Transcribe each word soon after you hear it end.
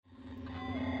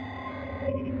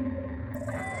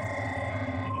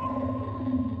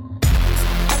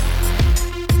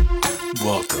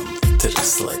Welcome to the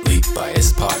Slightly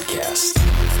Biased Podcast.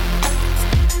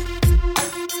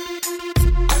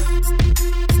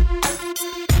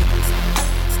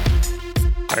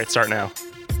 All right, start now.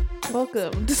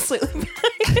 Welcome to Slightly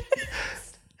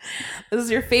Biased. This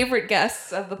is your favorite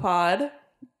guests of the pod.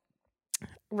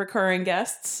 Recurring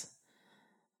guests.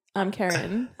 I'm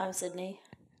Karen. I'm Sydney.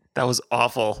 That was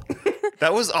awful.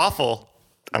 That was awful.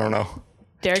 I don't know.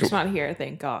 Derek's not here,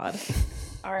 thank God.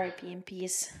 R.I.P. in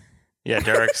peace. Yeah,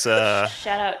 Derek's Shout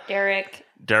out Derek.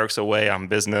 Derek's away on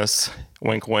business.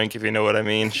 Wink, wink, if you know what I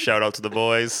mean. Shout out to the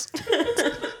boys.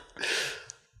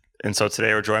 And so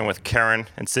today we're joined with Karen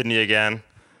and Sydney again.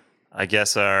 I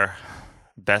guess our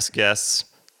best guests.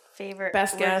 Favorite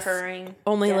Best guest. recurring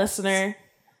Only guests. listener.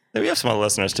 We have some other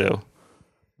listeners too.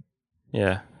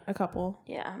 Yeah. A couple.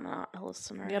 Yeah, I'm not a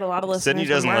listener. We had a lot of listeners. Sydney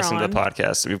doesn't when we're listen to the on.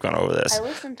 podcast. We've gone over this. I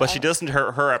listened to But she does listen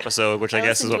to her episode, which I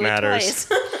guess is what matters.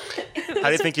 How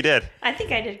do you think you did? I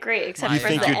think I did great, except You for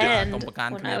think the you did? end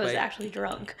when I was actually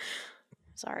drunk.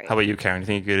 Sorry. How about you, Karen? You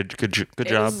think you did a good It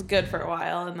job? was good for a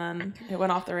while, and then it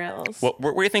went off the rails. What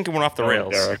do you think went off the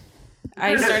rails?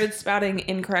 I started spouting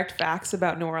incorrect facts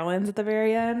about New Orleans at the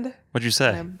very end. What'd you say?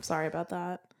 I'm sorry about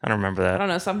that. I don't remember I that. don't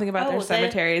know, something about their Oh,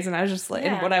 cemeteries, and I was just like,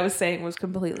 and Yeah. what I was saying was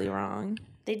completely wrong.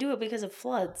 They do it because of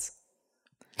floods.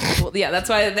 Well, yeah, that's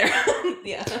why they're,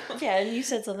 yeah. Yeah, and you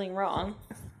said something wrong.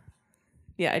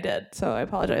 Yeah, I did. So I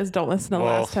apologize. Don't listen to the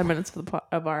Well, last 10 minutes of,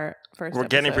 of our first We're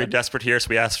getting pretty episode. desperate here, so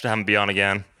we asked to have him be on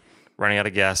again. Running out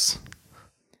of guests.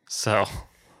 So,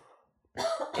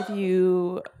 If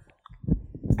you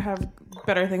have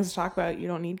better things to talk about, you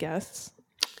don't need guests.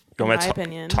 you In want me my to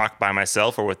opinion. talk by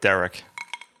myself or with Derek?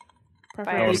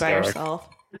 Preferably by Derek. yourself.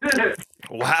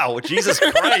 Wow, Jesus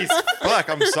Christ. Fuck,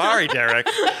 I'm sorry, Derek.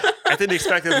 I didn't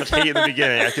expect him to pay in the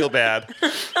beginning. I feel bad.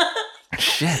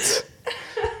 Shit.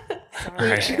 All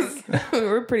right. We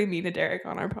were pretty mean to Derek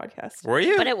on our podcast. Were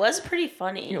you? But it was pretty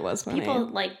funny. It was funny. People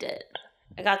liked it.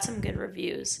 I got some good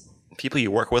reviews. People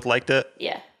you work with liked it?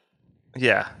 Yeah,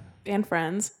 Yeah. And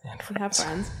friends. We have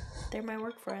friends. they're my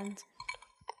work friends.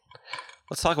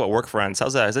 Let's talk about work friends.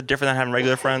 How's that? Is it different than having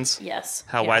regular friends? Yes.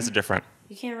 How? Why is it different?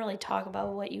 You can't really talk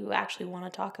about what you actually want to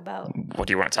talk about. What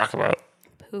do you want to talk about?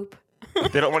 Poop.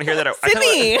 They don't want to hear that. I tell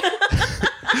you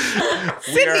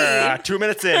Sydney! what, we are 2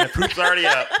 minutes in. Poop's already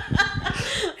up.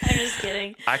 I'm just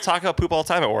kidding. I talk about poop all the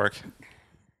time at work.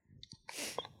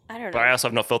 I don't know. But I also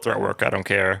have no filter at work. I don't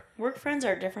care. Work friends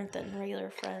are different than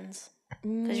regular friends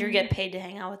because you get paid to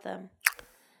hang out with them.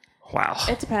 Wow.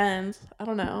 It depends. I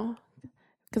don't know.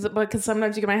 Because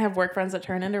sometimes you might have work friends that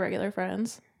turn into regular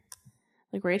friends.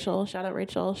 Like Rachel. Shout out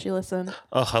Rachel. She listened.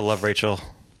 Oh, I love Rachel.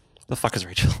 The fuck is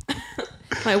Rachel?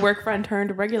 My work friend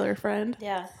turned regular friend.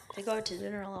 Yeah, they go out to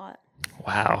dinner a lot.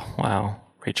 Wow.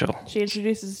 Rachel. She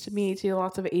introduces me to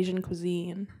lots of Asian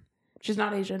cuisine. She's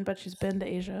not Asian, but she's been to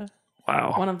Asia.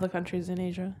 Wow. One of the countries in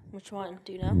Asia. Which one?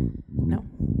 Do you know? No,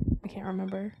 I can't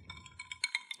remember.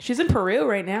 She's in Peru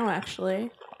right now,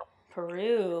 actually.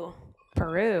 Peru.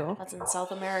 Peru. That's in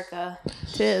South America.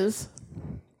 Tis.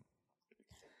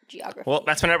 Geography. Well,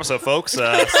 that's been an episode, folks. See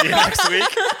you next week.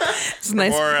 It's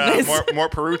nice. More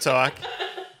Peru talk.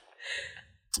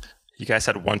 You guys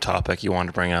had one topic you wanted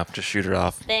to bring up. Just shoot it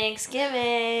off.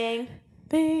 Thanksgiving.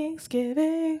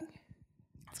 Thanksgiving.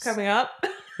 It's coming up.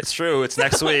 It's true. It's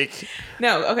next week.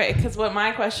 No, okay, because what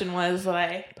my question was that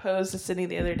I posed to Sydney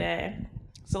the other day.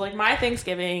 So, like, my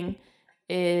Thanksgiving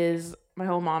is my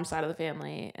whole mom's side of the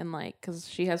family, and, like, because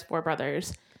she has 4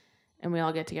 brothers, and we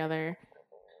all get together,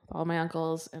 all my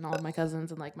uncles and all of my cousins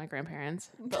and, like, my grandparents.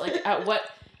 But, like, at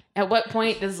what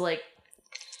point does, like,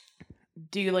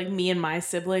 do, like, me and my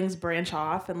siblings branch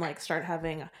off and, like, start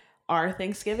having our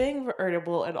Thanksgiving, or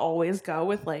will it always go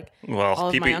with, like, Well, all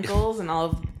of my uncles and all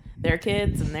of their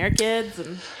kids and their kids?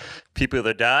 And people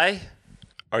either die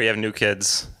or you have new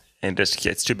kids and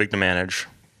it's too big to manage.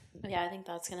 Yeah, I think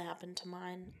that's going to happen to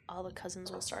mine. All the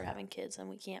cousins will start having kids and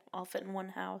we can't all fit in one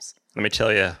house. Let me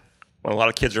tell you, when a lot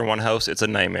of kids are in one house, it's a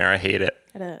nightmare. I hate it.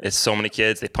 it is. It's so many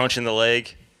kids. They punch in the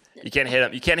leg. You can't hit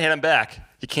them. You can't hit them back.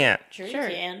 You can't. Sure, Sure.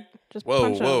 you can. Just Whoa,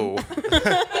 punch 'em.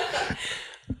 whoa.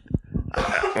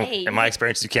 Hey, In my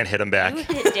experience, you can't hit them back. you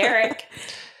hit Derek.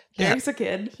 Derek's a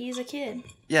kid. He's a kid.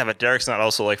 Yeah, but Derek's not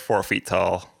also like 4 feet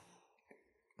tall.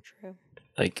 True.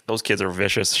 Like, those kids are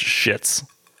vicious shits.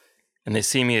 And they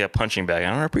see me a punching bag.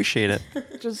 I don't appreciate it.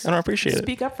 Just I don't appreciate it.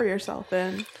 speak up for yourself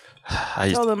and I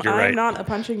tell them you're I'm right. not a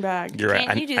punching bag. You're right.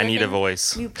 Can't you do I the need a thing?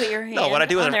 voice. You put your hand No, what I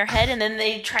do is on their head and then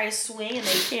they try to swing and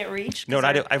they can't reach. No, what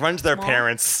I do, I run to their small.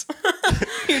 parents.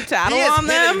 You tattle He is on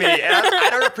them. hitting me, and I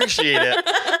don't appreciate it.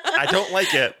 I don't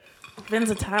like it. Vin's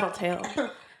a tattletale.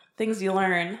 Things you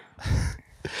learn.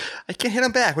 I can't hit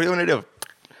him back. What do you want to do?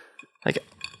 Like,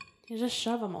 You just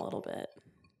shove them a little bit.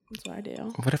 That's what I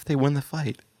do. what if they win the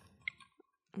fight?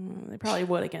 They probably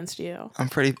would against you. I'm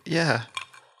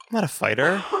not a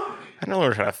fighter. I don't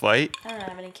learn how to fight. I don't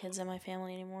have any kids in my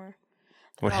family anymore.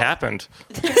 What happened?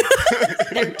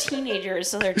 They're teenagers,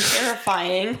 so they're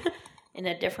terrifying in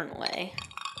a different way.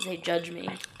 They judge me.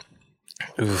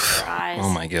 Oof. Their eyes. Oh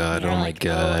my god. They're Oh my like,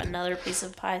 god. "Oh, another piece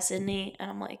of pie, Sydney." And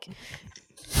I'm like,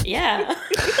 yeah.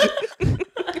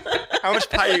 How much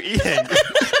pie are you eating?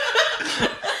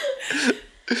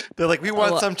 They're like, we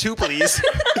want some too, please.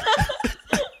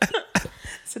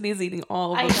 Sydney's eating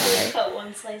all I of the usually pie. cut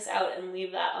one slice out and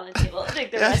leave that on the table and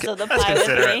take the rest of the pie with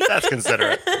considerate. me. That's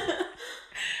considerate.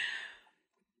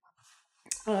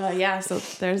 Yeah, so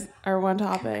there's our one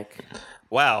topic.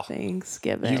 Wow.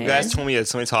 Thanksgiving. You guys told me you had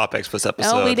so many topics for this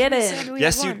episode. No, we Said didn't. we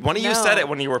Yes, had one of you No. said it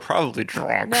when you were probably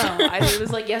drunk. No, it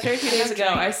was like yesterday, 2 days ago.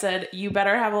 I said, you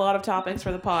better have a lot of topics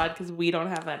for the pod because we don't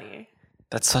have any.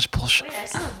 That's such bullshit. Wait, I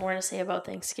still have more to say about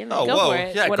Thanksgiving. Oh, Go whoa. for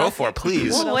it. Yeah, What go else- for it,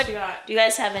 please. What Well, else you got? Do you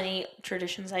guys have any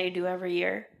traditions that you do every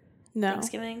year? No.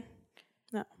 Thanksgiving?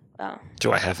 No. Oh,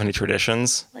 Do I have any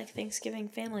traditions? like Thanksgiving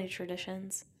family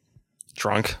traditions.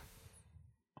 Drunk.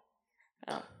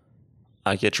 Oh.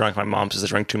 I get drunk. My mom says I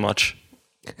drink too much.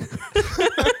 That's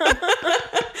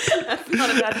not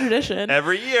a bad tradition.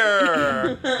 Every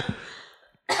year.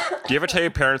 Do you ever tell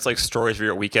your parents like stories of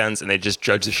your weekends and they just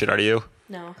judge the shit out of you?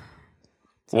 No.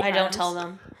 Well- I don't tell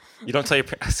them. You don't tell your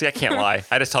parents. See, I can't lie.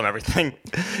 I just tell them everything.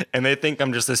 And they think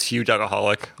I'm just this huge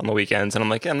alcoholic on the weekends. And I'm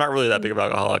like, yeah, I'm not really that big of an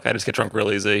alcoholic. I just get drunk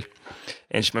real easy.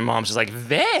 And my mom's just like,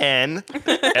 then?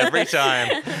 Every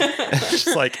time.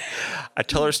 She's like, I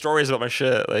tell her stories about my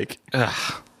shit. Like,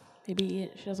 ugh. Maybe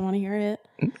she doesn't want to hear it.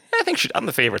 I think I'm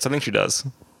the favorite. So I think she does.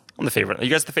 I'm the favorite. Are you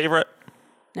guys the favorite?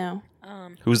 No.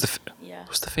 Who's the Yeah.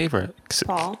 Who's the favorite?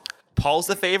 Paul? Paul's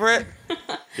the favorite?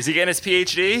 Is he getting his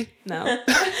PhD? No.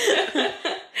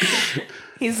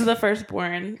 He's the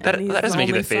firstborn. That and he's doesn't make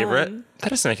you the only favorite. son. That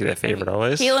doesn't make you the favorite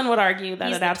always. Keelan would argue that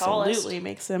He's it the absolutely tallest.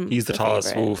 makes him. He's the tallest.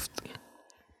 favorite. Oof.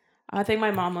 I think my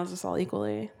mom loves us all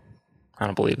equally. I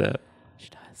don't believe that. She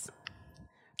does.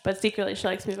 But secretly, she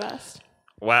likes me best.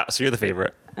 Wow. So you're the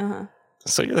favorite. Uh-huh.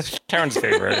 So you're Karen's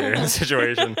favorite here in this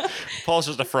situation. Paul's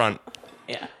just a front.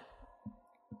 Yeah.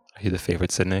 Are you the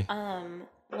favorite, Sydney?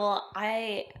 Well,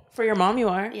 For your mom, you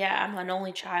are. yeah, I'm an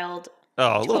only child.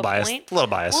 Oh, a little a biased. point. A little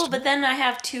biased. Well, but then I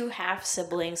have two half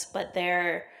siblings, but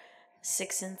they're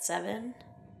 6 and 7.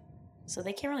 So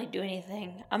they can't really do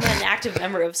anything. I'm an active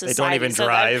member of They society. don't even so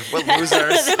drive. That, What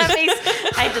losers. that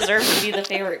makes I deserve to be the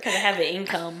favorite because I have an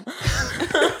income.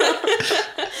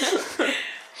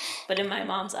 But in my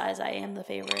mom's eyes, I am the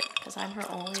favorite because I'm her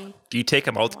only. Do you take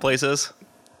them out to places?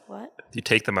 What? Do you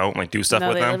take them out and like do stuff No,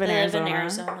 with they them? live in I live in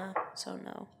Arizona. Arizona, so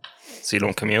no. So you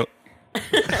don't commute?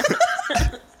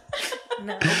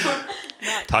 No.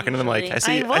 Not Talking to them like, usually. I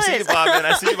see you bobbing.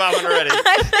 I see you bobbing already.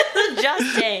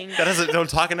 Adjusting. That doesn't, don't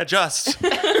talk and adjust.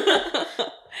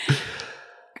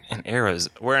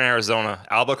 We're in Arizona.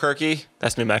 Albuquerque?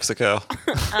 That's New Mexico.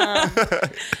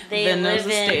 They Then live there's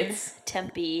the in States.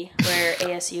 Tempe, where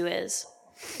ASU is.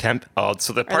 Temp. Oh,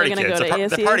 so the they party gonna kids. go to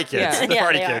The ASU? party kids. Yeah. The Yeah,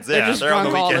 party they are. kids. They're Yeah, just they're on the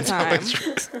drunk all the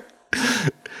weekends. time.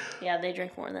 Yeah, they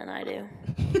drink more than I do.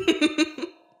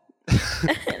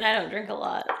 And I don't drink a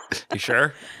lot. You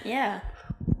sure? Yeah,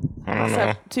 I don't know.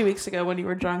 Except 2 weeks ago when you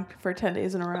were drunk for 10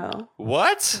 days in a row.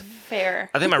 What? fair.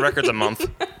 I think my record's a month.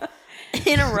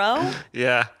 In a row?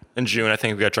 Yeah. In June, I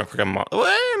think we got drunk for a month.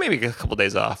 Well, maybe a couple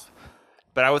days off.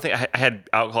 But I would think I had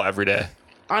alcohol every day.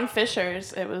 On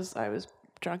Fisher's, I was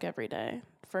drunk every day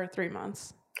for 3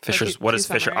 months. For Fisher's. two- What two is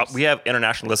Fisher? summers. We have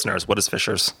international listeners. What is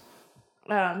Fisher's?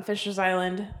 Fisher's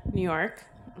Island, New York.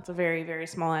 It's a very, very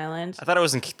small island. I thought it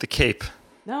was in the Cape.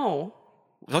 No.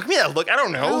 Look at me. Look. I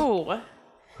don't know. No.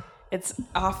 It's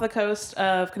off the coast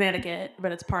of Connecticut,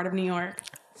 but it's part of New York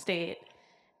State.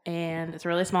 And it's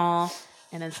really small.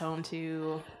 And it's home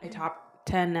to a top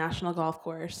 10 national golf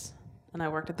course. And I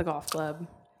worked at the golf club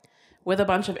with a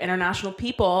bunch of international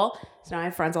people. So now I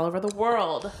have friends all over the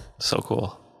world. So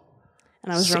cool.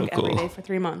 And I was So drunk every cool. day for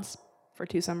 3 months for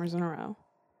 2 summers in a row.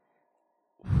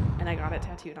 And I got it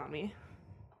tattooed on me.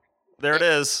 There it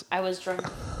is. I was drunk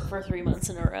for 3 months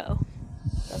in a row.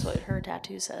 That's what her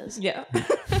tattoo says. Yeah.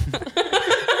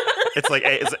 It's like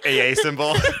it's an AA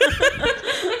symbol.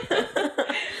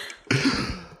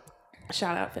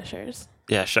 Shout out Fisher's.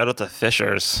 Yeah. Shout out to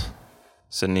Fisher's.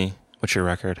 Sydney, what's your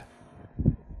record?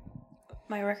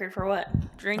 My record for what? I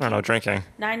Drinking. don't know. Drinking.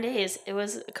 9 days. It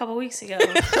was a couple weeks ago.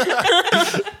 1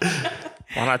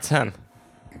 out of 10.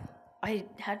 I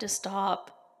had to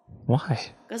stop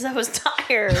Why? because I was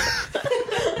tired.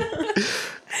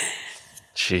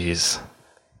 Jeez.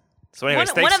 So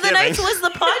anyways, One of the Thanksgiving. nights was the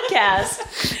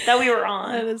podcast that we were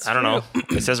on. is I don't know.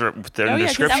 It says the 'cause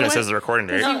description. that It says the recording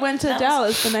date. He went to that was-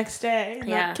 Dallas the next day. And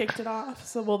Yeah. that kicked it off.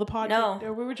 So, well, the podcast. No,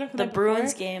 or we were jumping The night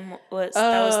Bruins before? game was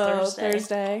Oh,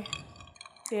 Thursday.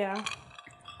 Yeah.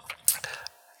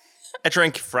 I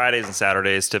drink Fridays and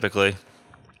Saturdays typically.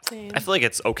 Same. I feel like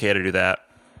it's okay to do that.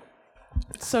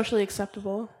 It's socially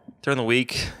acceptable. During the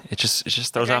week, it just I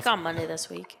throws drank off. on Monday this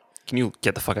week. Can you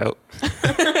get the fuck out?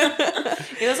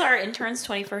 It was our intern's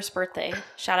 21st birthday.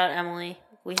 Shout out Emily.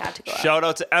 We had to go out. Shout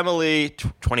out to Emily,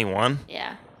 21.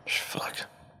 Yeah. Fuck.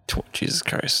 Jesus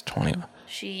Christ, 21.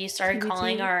 She started TBT.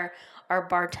 calling our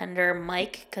bartender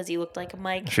Mike because he looked like a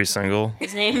Mike. She's single.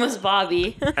 His name was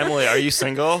Bobby. Emily, are you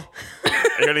single? Are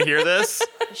you gonna hear this?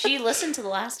 She listened to the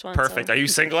last one. Perfect. So. Are you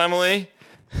single, Emily?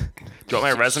 Do you want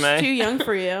my Too resume? young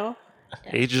for you.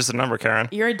 Age is just a number, Karen.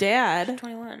 You're a dad.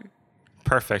 21.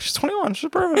 Perfect. She's 21. She's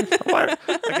perfect. I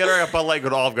get her a Bud Light, go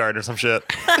to Olive Garden or some shit.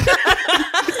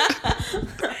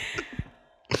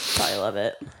 Probably love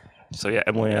it. So yeah,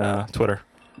 Emily, Twitter.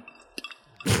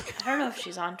 I don't know if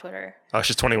she's on Twitter. Oh,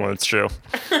 she's 21. It's true.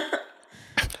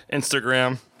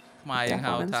 Instagram. Deaf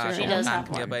on Instagram. She does have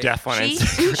one. Deaf on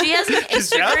She has an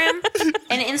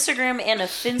Instagram and a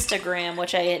Finstagram,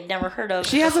 which I had never heard of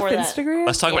She has a before that. Instagram?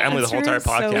 Let's talk about Emily the whole entire Instagram's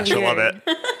so podcast. She'll love weird.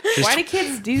 it. She's Why do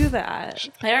kids do that?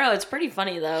 I don't know. It's pretty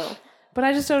funny, though. But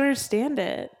I just don't understand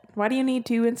it. Why do you need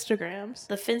 2 Instagrams?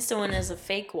 The Finsta one is a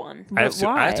fake one. I have But two,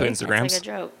 I have two why? It's Instagrams. like a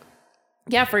joke.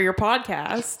 Yeah, for your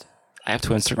podcast. I have 2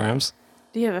 Instagrams.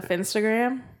 Do you have a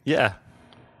Finstagram? Yeah.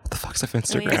 What the fuck's a I mean,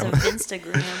 it's a Finstagram?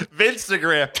 Finstagram.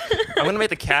 Vinstagram. I'm gonna make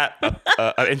the cat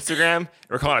an Instagram.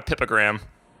 We're calling it Pipagram.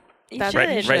 You That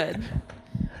should. Right.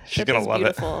 She's gonna Pippa's love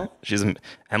beautiful. it. She's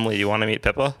Emily. You want to meet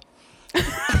Pippa?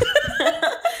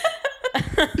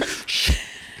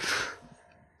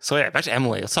 So yeah, back to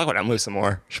Emily. Let's talk about Emily some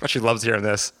more. She probably loves hearing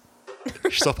this.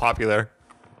 She's so popular.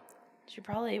 She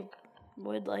probably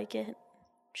would like it.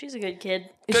 She's a good kid.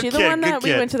 Is Good she the kid, one good that we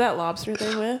kid. went to that lobster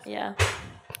thing with? Yeah.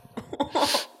 Are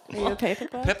you okay with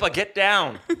that? Pippa, get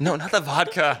down. No, not the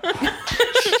vodka.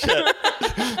 Shit.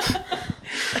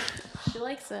 She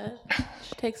likes it.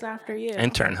 She takes after you.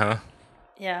 Intern, huh?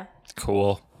 Yeah.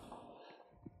 Cool.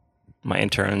 My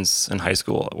intern's in high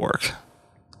school at work.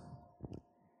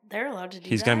 They're allowed to do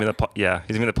He's that. gonna be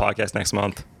he's gonna be the podcast next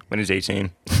month when he's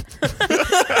 18.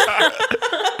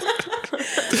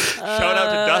 Shout out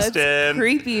to Dustin.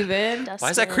 Creepy, Vin. Dustin. Why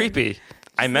is that creepy?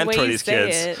 I the mentor way you these say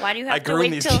kids. it. Why do you I have to groom wait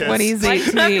these till kids. When he's Why do you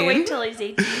have to 18. wait till he's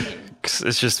 18?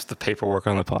 It's just the paperwork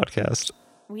on the podcast.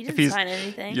 We If didn't he's- sign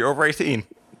anything. You're over 18.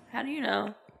 How do you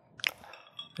know?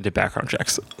 I did background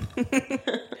checks.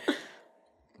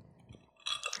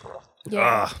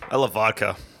 Yeah. I love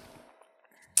vodka.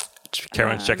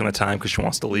 Karen's checking the time because she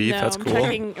wants to leave. No, That's I'm cool.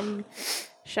 checking.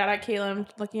 Shout out Kayla. I'm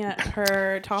looking at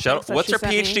her topics. that What's she her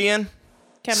sent me. PhD in?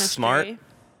 Chemistry. Smart.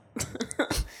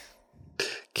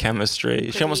 Chemistry.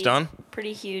 Is she almost done?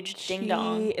 Pretty huge ding She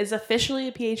dong. is officially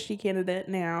a PhD candidate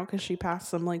now because she passed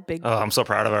some like big Oh, I'm so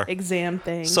proud of her. exam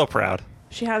thing. So proud.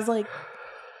 She has like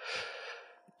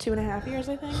 2.5 years,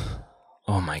 I think.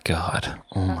 Oh my god.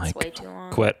 Oh my That's way god. too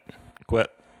long. Quit.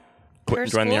 Her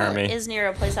Join the school army. is near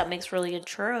a place that makes really good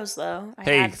churros, though. I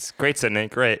Hey, had- it's great, Sydney.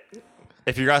 Great.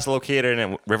 If you guys located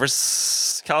in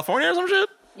Rivers, California or some shit?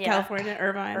 yeah, California,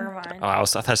 Irvine. Irvine. Oh, I thought I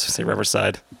was going to say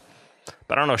Riverside.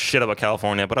 But I don't know shit about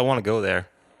California, but I want to go there.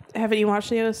 Haven't you watched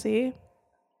the OC?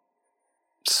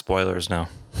 Spoilers, no.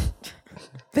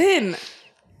 Finn,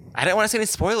 I didn't want to say any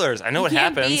spoilers. I know what you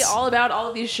can't happens. be all about all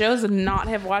of these shows and not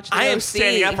have watched the I am OC.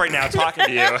 standing up right now talking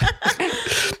to you.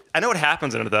 I know what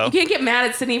happens in it, though. You can't get mad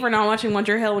at Sydney for not watching One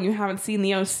Tree Hill when you haven't seen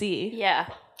the OC. Yeah,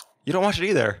 You don't watch it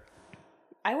either.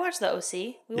 I watched the OC.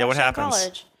 We Yeah, what watched it in happens?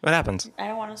 College. What happens? I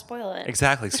don't want to spoil it.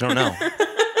 Exactly, so you don't know.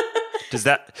 Does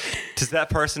that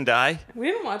person die? We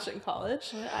didn't watch it in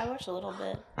college. I watched a little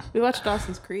bit. We watched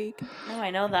Dawson's Creek. No, I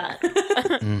know that.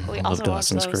 We I love also watched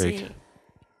the Dawson's OC. Creek.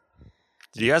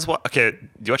 Did you guys watch? Okay, do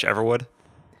you watch Everwood?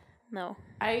 No,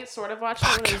 I sort of watched it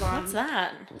when it was on. what's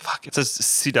that? Fuck, it's a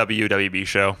CW WB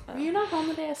show. Were you not home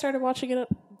the day I started watching it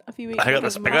a few weeks I got ago?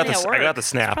 this. I got Probably this. at I got work. the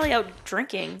snap. Probably out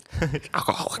drinking.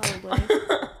 Alcoholic. Probably.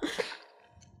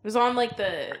 It was on like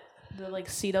the like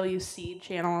CWC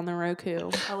channel on the Roku.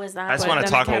 Oh, is that? I just But want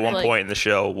to then talk it about kept, one like- point in the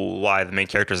show why the main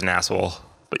character is an asshole,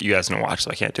 but you guys don't watch,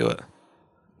 so I can't do it.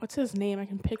 What's his name? I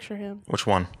can picture him. Which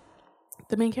one?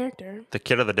 The main character, The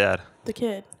kid or the dad? the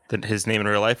kid, His name in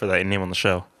real life or that name on the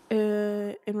show?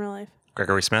 in real life.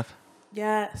 Gregory Smith?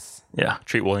 Yes. Yeah.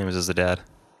 Treat Williams is the dad.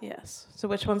 Yes. So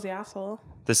which one's the asshole?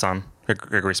 The son,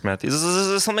 Gregory Smith. This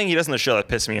is something he does in the show that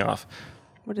pissed me off.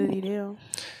 What did he do?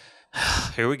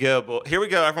 Here we go. Here we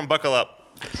go. Everyone buckle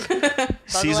up.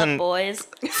 season up, boys.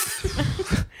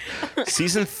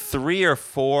 season 3 or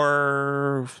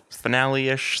 4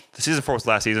 finale-ish. Season 4 was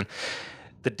last season.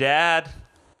 The dad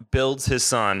builds his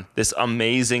son this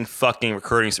amazing fucking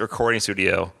recording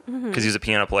studio because he's a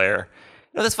piano player.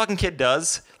 You know what this fucking kid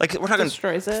does? Like, we're talking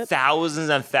Destroys it. thousands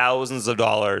and thousands of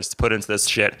dollars to put into this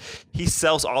shit. He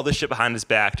sells all this shit behind his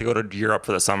back to go to Europe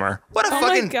for the summer. What a Oh my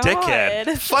fucking dickhead.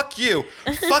 God. Fuck you.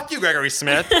 Fuck you, Gregory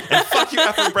Smith. And fuck you,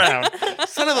 Efren Brown.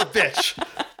 Son of a bitch.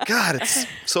 God, it's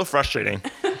so frustrating.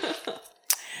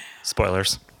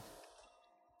 Spoilers.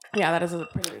 Yeah, that is a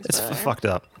pretty rude It's spoiler. fucked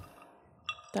up.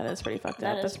 That is pretty fucked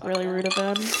That up. is That's really fucked rude of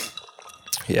them.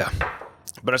 Yeah.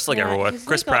 But it's like Yeah, everyone. he's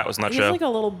Chris like Pratt was on that he's show. like a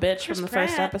little bitch from the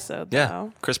first Pratt. episode, Yeah.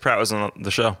 though. Chris Pratt was on the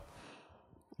show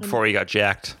before he got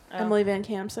jacked. Emily Van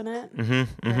Camp's in it. I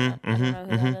don't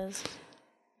know who that is.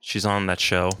 She's on that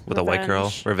show with a white girl.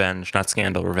 Revenge. Revenge. Not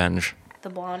Scandal. Revenge. The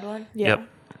blonde one. Yeah.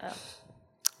 Yep.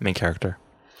 Main character.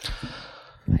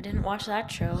 I didn't watch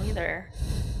that show either.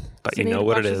 But Sydney you know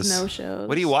what it watches is. No shows.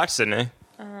 What do you watch, Sydney?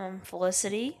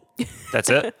 Felicity. That's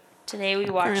it? Today we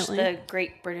watched Currently. the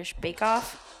Great British Bake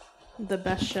Off. The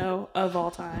best show of all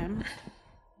time.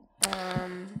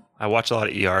 I watch a lot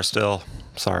of ER still.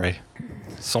 Sorry.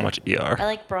 So much I ER.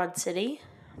 like Broad City.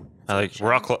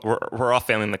 We're all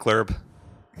family in the club.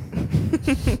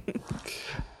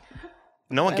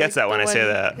 No one gets that when I say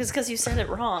that. It's because you said it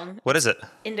wrong. What is it?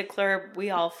 Into club, we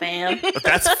all fam.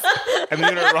 That's I've been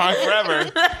doing it wrong forever.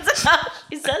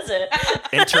 He says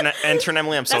it. Intern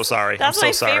Emily, I'm so sorry. That's I'm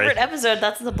my so sorry. favorite episode.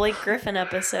 That's the Blake Griffin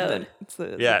episode. It's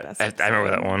the Yeah, best I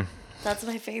remember that episode. one. That's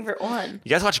my favorite one. You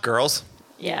guys watch Girls?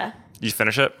 Yeah. Did you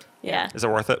finish it? Yeah. Is it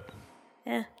worth it?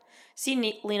 Yeah.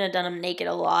 See Lena Dunham naked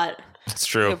a lot. It's I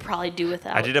true. would probably do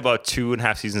without. I did about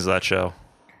 2.5 seasons of that show,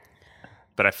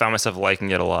 but I found myself liking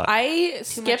it a lot. I Too much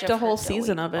skipped of a her whole doughy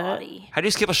season of it. body. How do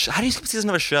you skip a season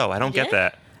of a show? I don't get did?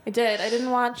 that. I did. I didn't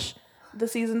watch the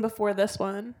season before this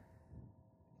one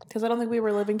because I don't think we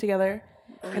were living together,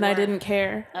 and I didn't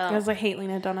care because I hate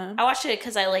Lena Dunham. I watched it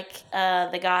because I like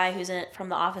the guy who's in it from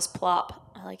The Office,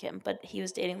 Plop. I like him, but he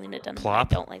was dating Lena Dunham.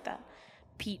 Plop? I don't like that.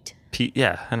 Pete.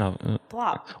 Yeah, I know.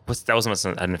 Plop. That was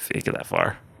I didn't think it that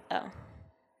far. Oh.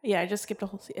 Yeah, I just skipped a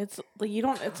whole season. It's like you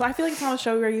don't. It's. I feel like it's not a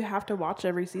show where you have to watch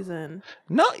every season.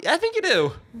 No, I think you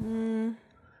do.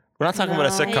 We're not talking about a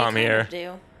No. Yeah, you sitcom kind here. of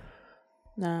do.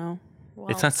 No. Well,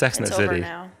 It's not Sex and the it's over City.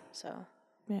 now, so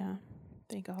Yeah.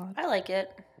 Thank God. I like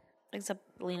it. Except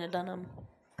Lena Dunham.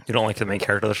 You don't like the main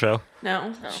character of the show?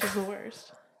 No, she's the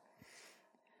worst.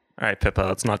 All right, Pippa,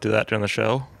 let's not do that during the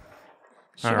show.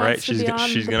 She All wants right, to she's be on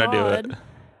she's the gonna do it. pod.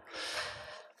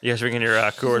 You guys drinking your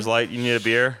Coors Light? You need a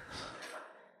beer?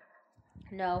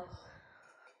 No.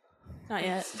 Not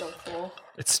yet. Still full.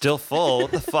 It's still full.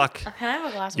 What the fuck? Can I have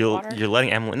a glass of water? You're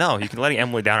letting Emily. No, you can letting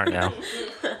Emily down right now.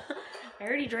 I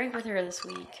already drank with her this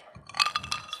week.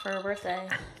 It's for her birthday.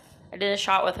 I did a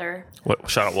shot with her. What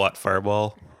shot of what?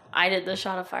 Fireball. I did the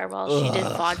shot of Fireball. She did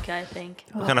vodka, I think.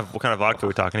 What kind of vodka are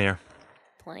we talking here?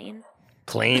 Plain.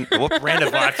 Plain. What brand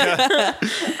of vodka?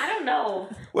 I don't know.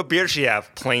 What beer does she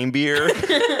have? Plain beer.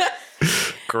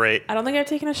 Great. I don't think I've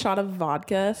taken a shot of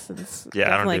vodka since Yeah, I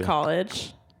don't definitely do.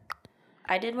 college.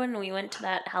 I did when we went to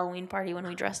that Halloween party when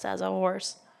we dressed as a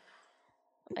horse.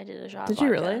 I did a shot of Did you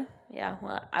vodka. really? Yeah.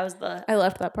 Well, I was the... I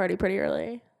left that party pretty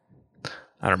early.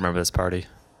 I don't remember this party.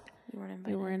 You weren't We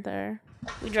invited. weren't there.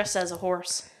 We dressed as a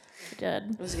horse. We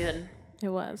did. It was good. It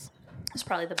was. It was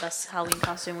probably the best Halloween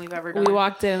costume we've ever done. We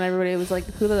walked in and everybody was like,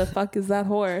 "Who the fuck is that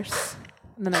horse?"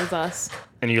 And then it was us.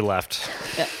 And you left.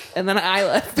 Yeah. And then I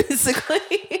left basically.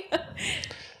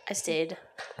 I stayed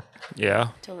Yeah.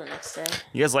 till the next day.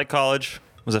 You guys like college?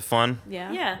 Was it fun?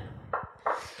 Yeah. Yeah.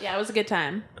 Yeah, it was a good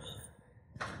time.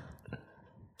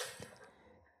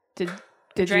 Did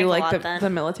Drank you a like lot then. the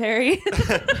military?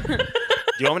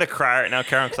 Do you want me to cry right now,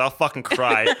 Karen? Because I'll fucking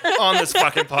cry on this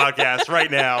fucking podcast right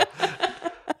now.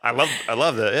 I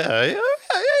love that.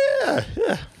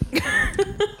 Yeah.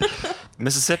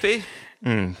 Mississippi?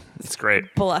 It's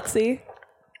great. Biloxi.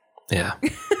 Yeah.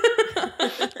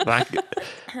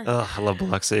 I love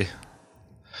Biloxi.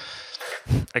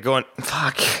 I go on.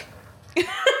 Fuck.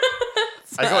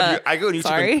 I go on YouTube.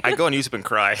 sorry. I go on YouTube and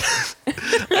cry.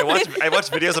 I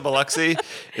watch videos of Biloxi.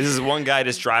 This is one guy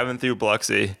just driving through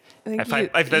Biloxi. I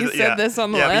think you said yeah. this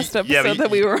on the Yeah, but- last yeah, episode but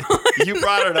that we were on. You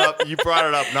brought it up. You brought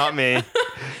it up, not me.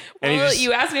 And he Well, just-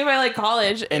 you asked me if I like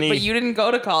college, And but he- you didn't go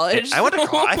to college. I went to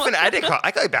college.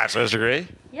 I got a bachelor's degree.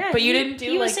 Yeah. But you didn't do,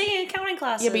 He was like- taking accounting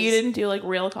classes. Yeah, but you didn't do like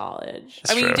real college.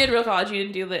 That's I mean, true. you did real college. You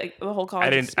didn't do the whole college. I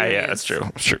didn't. Yeah, that's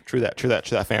experience. true. True that,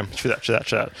 fam. True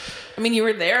that. I mean, you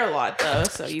were there a lot though,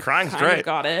 so you Crying's kind of great.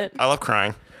 got it. I love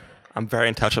crying. I'm very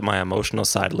in touch with my emotional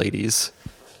side, ladies.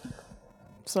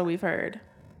 So we've heard.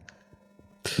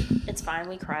 It's fine.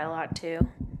 We cry a lot too.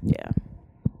 Yeah.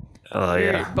 Oh, We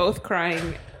were yeah. both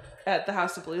crying at the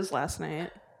House of Blues last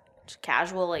night. Just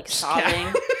casual, like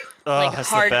sobbing. Oh, Like that's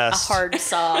hard, the a best. hard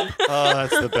sob. Oh,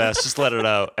 that's the best. Just let it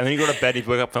out. And then you go to bed, you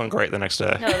wake up feeling great the next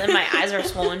day. No, then my eyes are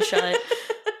swollen shut.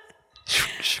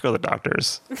 You should go to the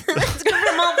doctors. It's because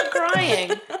I'm all the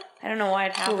crying. I don't know why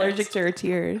it happens. Allergic to her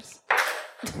tears.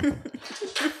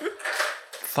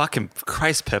 Fucking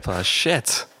Christ, Pippa.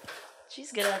 Shit.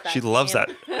 She's good at that. She loves game.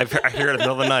 that. I hear it in the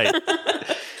middle of the night.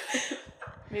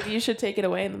 Maybe you should take it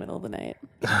away in the middle of the night.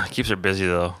 Keeps her busy,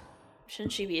 though.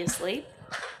 Shouldn't she be asleep?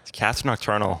 Cats are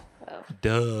nocturnal. Oh,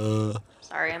 Duh.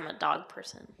 sorry, I'm a dog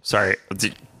person. Sorry.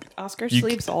 Oscar You-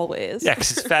 sleeps always. Yeah, because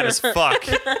he's fat as fuck.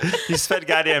 He's fed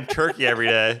goddamn turkey every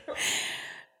day.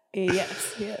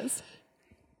 Yes, yes.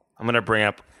 I'm going to bring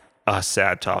up a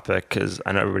sad topic because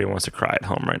I know everybody wants to cry at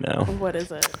home right now. What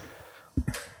is it?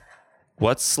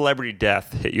 What celebrity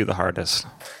death hit you the hardest?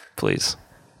 Please.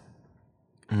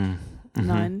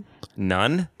 None.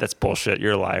 None? That's bullshit.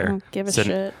 You're a liar. I don't give a Said-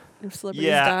 shit if celebrities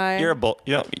Yeah, die. you're a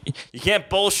you can't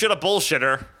bullshit a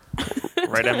bullshitter.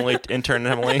 Right, Emily? Intern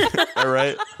Emily? All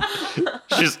right?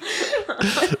 She's...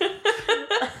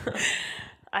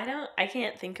 I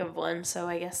can't think of one, so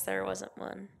I guess there wasn't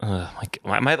one.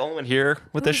 Am I the only one here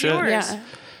with this shit? yours? Yeah.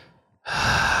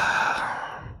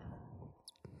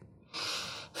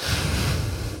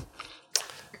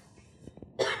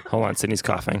 Hold on, Sydney's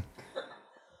coughing.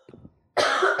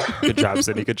 Good job,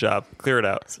 Sydney. Good job. Clear it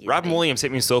out. Robin Williams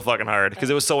hit me so fucking hard because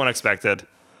it was so unexpected.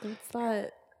 What's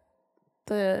that?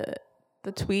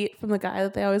 The tweet from the guy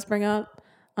that they always bring up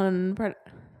on part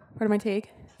of my take.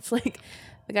 It's like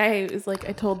the guy who's like,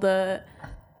 I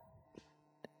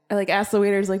like asked the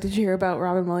waiters, like, did you hear about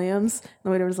Robin Williams? And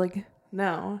the waiter was like,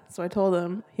 no. So I told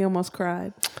him. He almost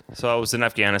cried. So I was in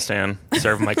Afghanistan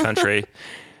serving my country.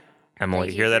 Emily,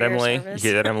 Thank you hear you that, for your Emily? You service.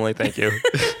 hear that, Emily? Thank you.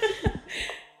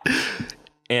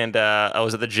 And I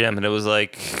was at the gym, and it was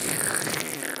like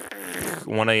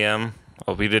 1 a.m.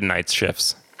 Oh, we did night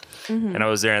shifts. Mm-hmm. And I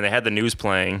was there, and they had the news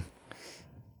playing.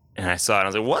 And I saw it, and I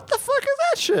was like, what the fuck is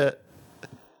that shit?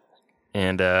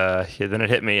 And then it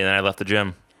hit me, and then I left the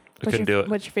gym. I couldn't do it.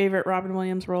 What's your favorite Robin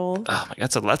Williams role? Oh my,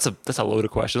 that's a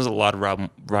loaded question. There's a lot of Robin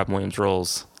Williams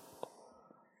roles.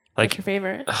 What's Like, your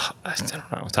favorite? I don't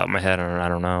know. Off the top of my head, I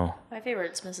don't know. My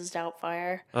favorite's Mrs.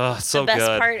 Doubtfire. Oh, it's so The best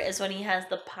good. part is when he has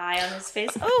the pie on his face.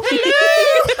 Oh,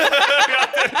 hello!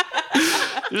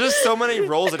 There's just so many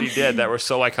roles that he did that were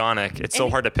so iconic. It's so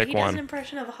And hard to pick he does an one.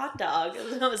 impression of a hot dog.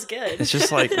 That was good. It's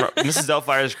just like Mrs.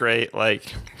 Doubtfire is great.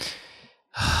 Like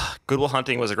Good Will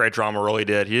Hunting was a great drama role he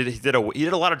did. He did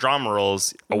a lot of drama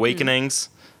roles. Awakenings,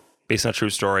 based on a true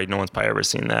story. No one's probably ever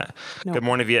seen that. Nope. Good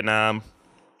Morning Vietnam.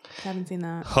 Haven't seen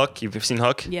that. Hook. You've seen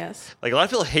Hook? Yes. Like a lot of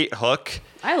people hate Hook.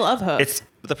 I love Hook.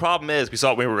 The problem is we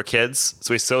saw it when we were kids,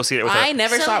 so we associate it with. I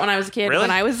never saw it when I was a kid. Really?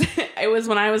 When I was, it was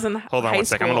when I was in Hold on high one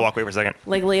second. I'm school. gonna walk away for a second.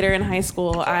 Like later in high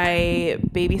school, I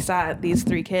babysat these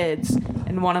 3 kids,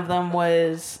 and one of them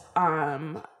was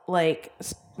like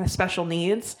special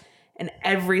needs. And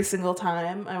every single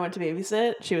time I went to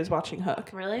babysit, she was watching Hook.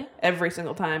 Really? Every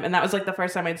single time, and that was like the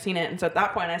first time I'd seen it. And so at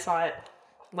that point, I saw it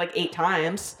like 8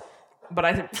 times, but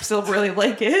I still really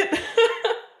like it.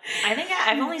 I think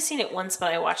I've only seen it once,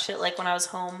 but I watched it like when I was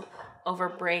home over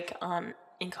break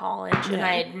in college, and Yeah.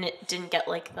 I didn't get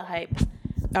like the hype.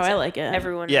 Oh, I like it.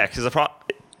 Everyone. Yeah, because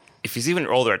if he's even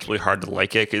older, it's really hard to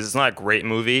like it because it's not a great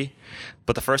movie.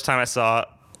 But the first time I saw it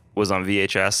was on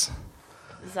VHS.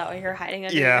 Is that what you're hiding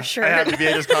under Yeah, your shirt? I have the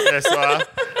VHS copy I saw.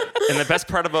 And the best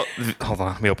part about... Hold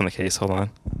on, let me open the case. Hold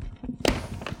on.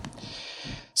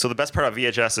 So the best part of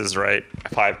VHS is, right,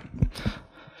 if I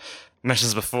mentioned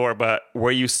this before, but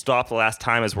where you stop the last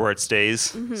time is where it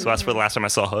stays. Mm-hmm. So that's where the last time I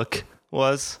saw Hook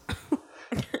was.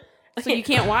 So you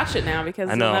can't watch it now because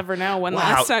I know. you'll never know when the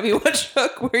Wow. last time you watched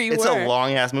Hook where you It's were. a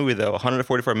long-ass movie, though.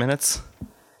 144 minutes.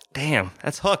 Damn,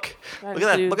 that's Hook. That Look at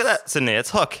that. Look at includes- that, Sydney.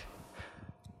 It's Hook.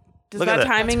 Does Look at that that.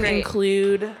 timing That's great.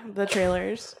 include the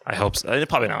trailers? I hope so.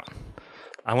 Probably not.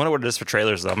 I wonder what it is for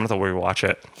trailers, though. I'm going to have to rewatch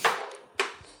it.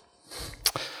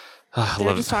 I They're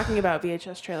love just it. talking about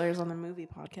VHS trailers on the movie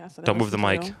podcast. that I Don't move the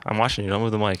listen mic. to. I'm watching you. Don't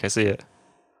move the mic. I see it.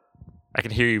 I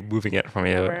can hear you moving it from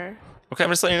you. Whatever. Okay, I'm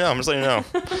just letting you know.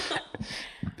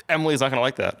 Emily's not going to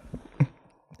like that.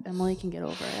 Emily can get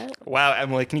over it. Wow,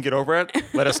 Emily, can you get over it?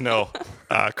 Let us know.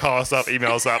 Call us up.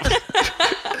 Email us up.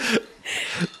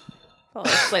 Follow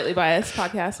Slightly Biased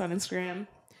podcast on Instagram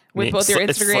with Me- both your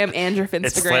it's Instagram sli- and your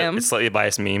Finstagram. It's slightly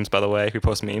biased memes, by the way. We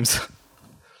post memes.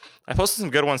 I posted some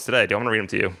good ones today. Do you want me to read them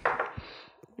to you?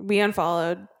 We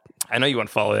unfollowed I know you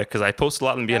unfollow it because I posted a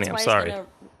lot in the beginning. That's I'm why sorry. he's gonna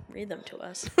read them to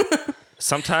us.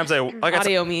 Sometimes I got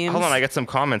Audio some, memes. Hold on, I got some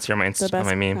comments here on my, The on best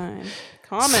my meme. kind.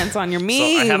 Comments on your memes. So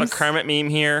I have a Kermit meme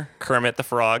here. Kermit the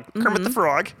Frog. Kermit the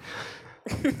Frog.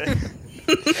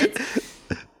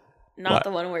 Not What?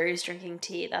 the one where he's drinking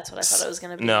tea. That's what I thought it was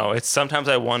gonna be. No, it's sometimes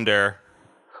I wonder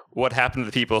what happened to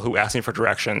the people who asked me for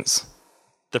directions.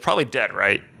 They're probably dead,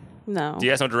 right? No. Do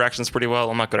you guys know directions pretty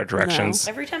well? I'm not good at directions.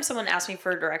 Every time someone asks me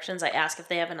for directions, I ask if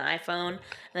they have an iPhone, and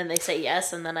then they say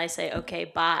yes, and then I say, okay,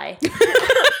 bye.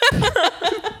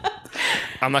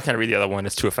 I'm not going to read the other one.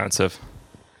 It's too offensive.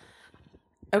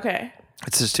 Okay.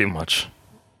 It's just too much.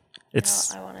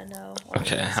 It's... I want to know.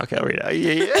 Okay, I'll read it.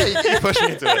 Yeah, you keep pushing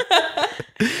into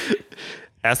it.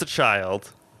 As a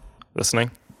child,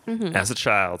 listening, as a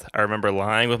child, I remember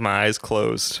lying with my eyes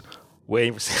closed,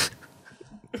 waiting for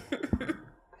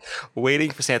waiting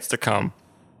for Santa to come.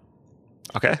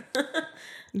 Okay?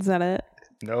 Is that it?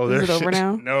 No, Is there's it over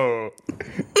now? No.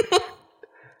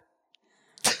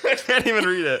 I can't even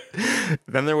read it.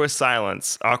 Then there was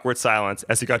silence, awkward silence,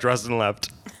 as he got dressed and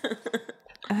left.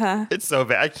 It's so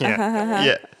bad. I can't.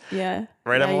 Yeah. Yeah.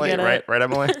 Right, Now you Emily? get it. Right,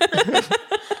 Emily?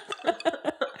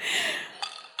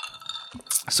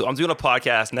 So I'm doing a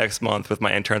podcast next month with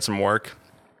my interns from work.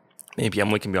 Maybe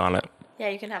Emily can be on it. Yeah,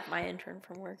 you can have my intern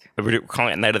from work. We're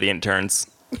calling it Night of the Interns.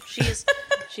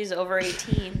 She's over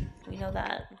 18. We know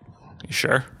that. You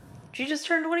sure? She just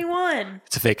turned 21.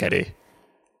 It's a fake ID.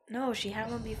 No, she had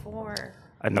one before.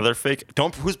 Another fake?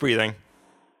 Who's breathing?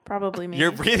 Probably me.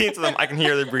 You're breathing into them. I can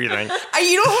hear them breathing.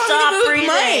 You don't want Stop me to move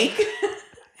breathing. Mic.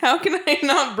 How can I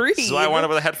not breathe? So I wanted to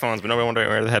wear the headphones, but nobody wanted to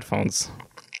wear the headphones.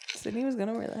 Sydney was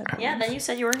gonna wear the headphones. Yeah, then you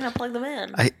said you were going to plug them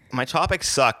in. My topics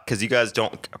suck because you guys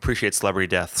don't appreciate celebrity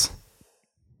deaths.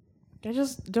 I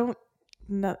just don't.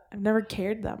 I've never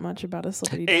cared that much about a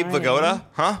celebrity. Abe dying. Vigoda?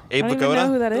 Huh? Abe I don't Vigoda? even know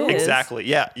who that is. Exactly.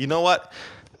 Yeah. You know what?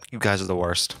 You guys are the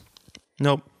worst.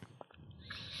 Nope.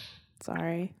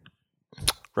 Sorry.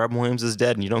 Robin Williams is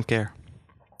dead and you don't care.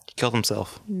 He killed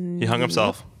himself. He hung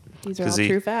himself. These are all 'Cause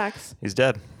true facts. He's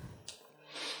dead.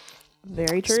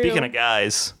 Very true. Speaking of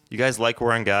guys, you guys like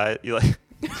wearing guys? You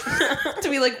to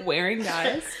be like wearing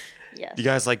guys. Yes. you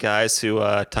guys like guys who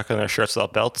tuck in their shirts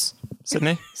without belts?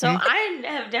 Sydney? So I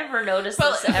have never noticed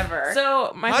this ever.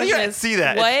 So my How do you question is, see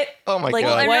that? What? Oh my like,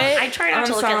 God. What I try not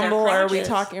to look at their ensemble are we crotches.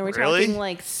 talking? Are we Really? talking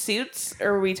like suits,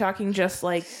 or are we talking just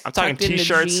like? I'm talking tucked into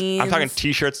t-shirts. I'm talking jeans?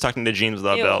 t-shirts tucked into jeans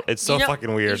without Ew. belt. It's so You know, fucking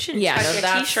You weird. shouldn't Yeah, tuck no, a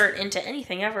that's- t-shirt into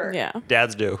anything ever. Yeah.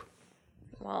 Dads do.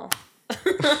 Well,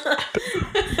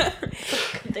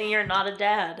 good thing you're not a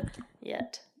dad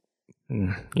yet.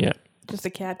 Yeah. Just a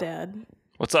cat dad.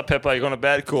 What's up, Pippa? You going to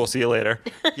bed? Cool. See you later.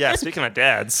 Yeah. Speaking of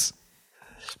dads,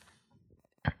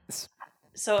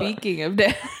 So Speaking of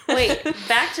dad. wait,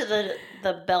 back to the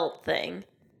belt thing.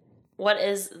 What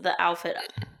is the outfit?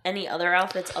 Any other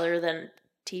outfits other than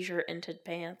t-shirt into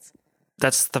pants?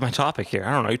 that's my topic here.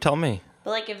 I don't know. You tell me. But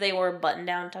like if they were button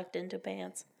down tucked into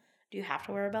pants, do you have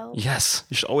to wear a belt? Yes.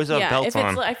 You should always have Yeah, belts if it's,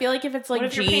 on. I feel like if it's like What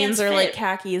if your jeans pants or like fit?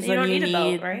 khakis, You then don't you need need.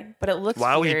 a belt, right? But it looks.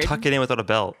 Why would you weird. tuck it in without a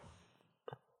belt?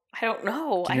 I don't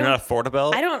know. Can you not afford a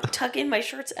belt? I don't tuck in my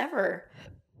shirts ever.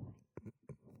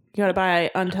 You gotta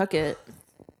buy Untuck It.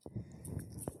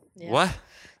 Yeah. What?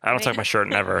 I don't tuck my shirt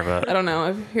never. But I don't know.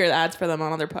 I hear the ads for them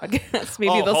on other podcasts. Maybe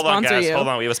oh, they'll hold on, sponsor guys. you. Hold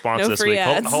on. We have a sponsor No this free week.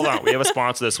 Hold, ads. hold on. We have a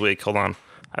sponsor this week. Hold on.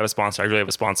 I have a sponsor. I really have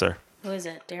a sponsor. Who is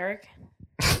it? Derek?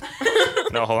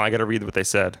 No, hold on. I got to read what they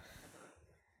said.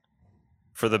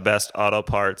 For the best auto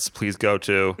parts, please go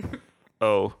to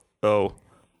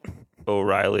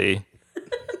O'Reilly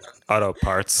Auto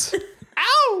Parts.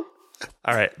 Ow!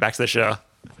 All right, back to the show.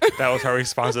 That was our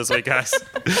response this week, guys.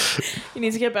 You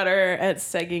need to get better at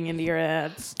segging into your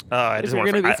ads. Oh, I If just you're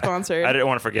want gonna to be sponsored. I didn't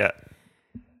want to forget.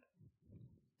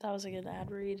 That was a good ad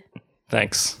read.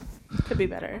 Thanks. Could be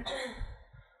better.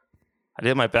 I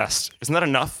did my best. Isn't that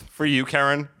enough for you,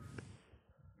 Karen?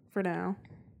 For now.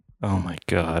 Oh my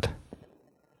God.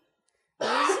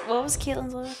 What was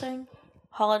Caitlin's other thing?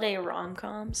 Holiday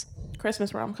rom-coms.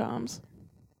 Christmas rom-coms.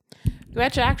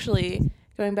 Which actually,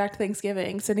 going back to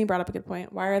Thanksgiving, Sydney brought up a good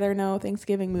point. Why are there no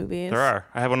Thanksgiving movies? There are.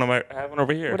 I have one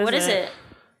over here. What What is it?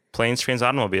 Planes, Trains,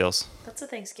 Automobiles. That's a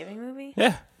Thanksgiving movie?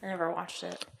 Yeah. I never watched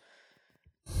it.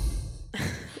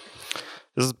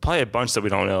 There's probably a bunch that we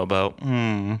don't know about.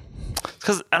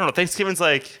 Because, I don't know, Thanksgiving's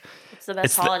like... It's the best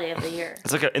It's the- holiday of the year.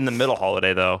 It's like in the middle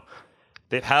holiday, though.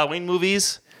 They have Halloween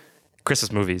movies,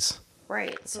 Christmas movies.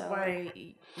 Right. So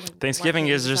Thanksgiving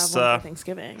is just,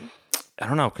 Thanksgiving. I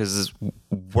don't know, because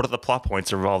what are the plot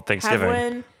points involved Have Thanksgiving?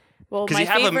 one. Well, Because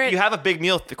my favorite. you have a big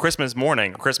meal Christmas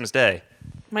morning, Christmas Day.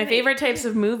 My favorite types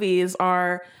of movies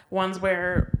are ones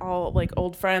where all like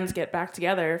old friends get back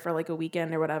together for like a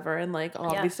weekend or whatever, and like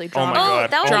obviously Oh my drama.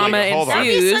 god. that would Drama be, hold that on. would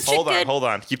be such Hold a on. good Hold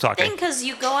on. Keep talking. thing because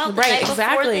you go out the Right, night before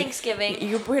exactly. Thanksgiving.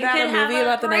 You put out can a have movie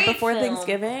about the night great before film.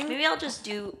 Thanksgiving. Maybe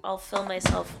I'll film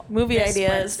myself Movie this ideas.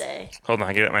 Wednesday. Hold on.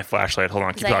 I get my flashlight. Hold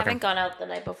on. Keep Because I talking. haven't gone out the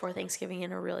night before Thanksgiving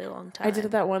in a really long time. I did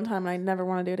it that one time, and I never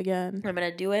want to do it again. I'm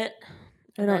gonna do it.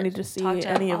 I don't need to see talk to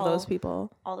any of all- those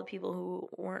people. All the people who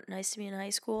weren't nice to me in high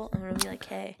school. I'm gonna be like,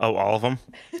 hey. Oh, all of them?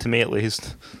 To me, at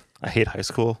least. I hate high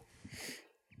school.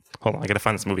 Hold on. I gotta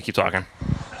find this movie. Keep talking.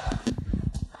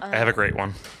 I have a great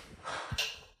one.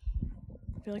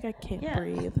 I feel like I can't Yeah.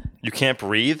 breathe. You can't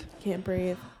breathe? Can't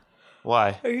breathe.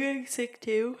 Why? Are you getting sick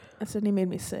too? Sydney made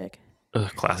me sick.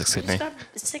 Ugh, classic I Sydney. just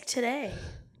got sick today.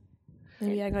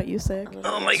 Maybe I got you sick.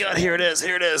 Oh my god, here it is.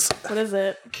 Here it is. What is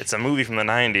it? It's a movie from the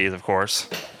 90s, of course.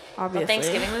 Obviously. A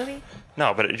Thanksgiving movie?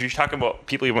 No, but you're talking about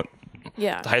people you went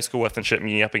Yeah. to high school with and shit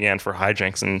meeting up again for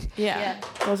hijinks. And Yeah. Yeah.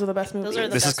 Those are the best movies. Those are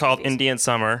the this is best called movies. Indian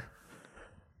Summer.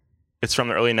 It's from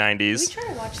the early Did we 90s. try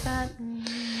to watch that?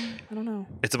 I don't know.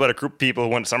 It's about a group of people who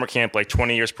went to summer camp like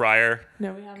 20 years prior,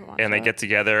 No, we haven't watched and they that. get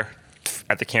together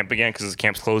at the camp again because the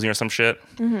camp's closing or some shit.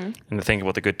 And they think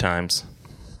about the good times.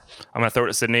 I'm going to throw it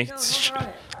to Sydney. No, don't run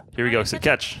it. Here we go. Sid,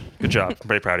 catch. Good job. I'm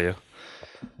very proud of you.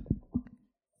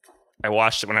 I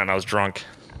watched it when I was drunk,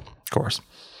 of course.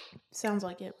 Sounds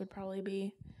like it would probably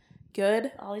be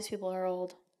good. All these people are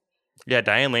old. Yeah,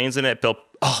 Diane Lane's in it. Bill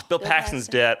Paxton's Paxton.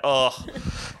 dead. Oh,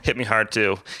 hit me hard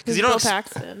too. Because Who's you know Bill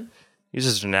Paxton? he was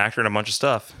just an actor in a bunch of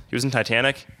stuff. He was in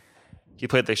Titanic. He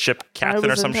played the ship captain I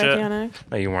or was some in shit. Titanic.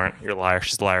 No, you weren't. You're a liar.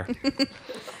 She's a liar.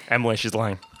 Emily, she's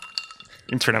lying.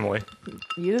 Intern Emily.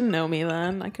 You didn't know me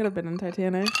then. I could have been in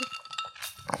Titanic.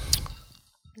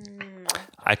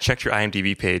 I checked your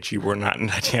IMDb page. You were not in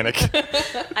Titanic.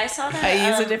 I saw that. I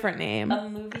use a different name. A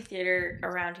movie theater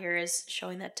around here is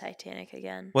showing that Titanic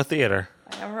again. What theater?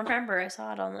 I don't remember. I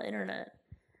saw it on the internet.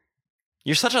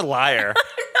 You're such a liar.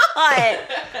 Not.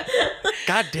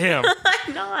 God damn.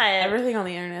 I'm not. Everything on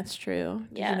the internet's true.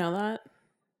 Did Yeah. you know that?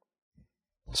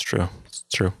 It's true. It's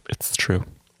true. It's true.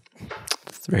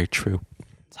 It's very true.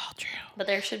 It's all true. But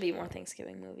there should be more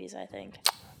Thanksgiving movies, I think.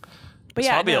 But There's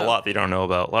yeah, probably no. a lot that you don't know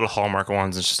about. A lot of Hallmark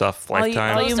ones and stuff. All you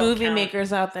Lifetime. Those don't movie count.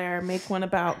 makers out there, make one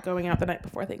about going out the night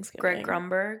before Thanksgiving. Greg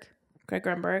Grunberg Greg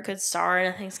Grunberg. could star in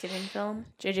a Thanksgiving film.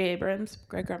 J.J. Abrams.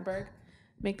 Greg Grunberg.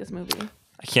 Make this movie.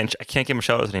 I can't give him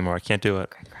shout outs anymore. I can't do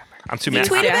it. I'm too He mad.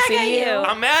 tweeted back at sassy. you.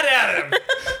 I'm mad at him.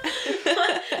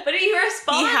 But he He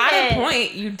responded. had a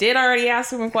point. You did already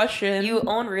ask him a question. You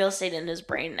own real estate in his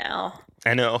brain now.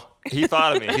 I know. He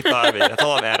thought of me. That's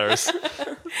all that matters.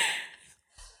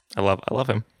 I love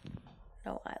him.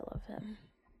 No, I love him.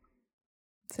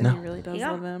 Sydney No. really does He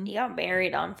love him. got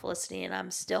married on Felicity, and I'm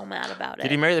still mad about it.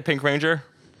 Did he marry the Pink Ranger?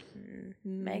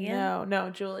 Megan? No,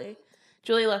 Julie.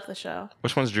 Julie left the show.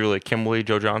 Which one's Julie? Kimberly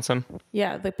Joe Johnson?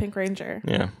 Yeah, the Pink Ranger.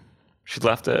 Yeah. She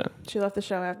left it. She left the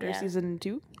show after Yeah. season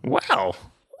 2. Wow.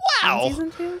 Wow.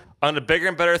 Season 2? On to bigger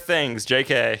and better things,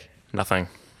 JK. Nothing.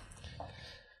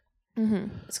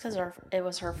 It's because it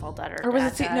was her fault that her Or was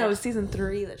dad it died. no, it was season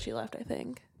 3 that she left, I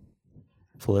think.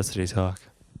 Felicity talk.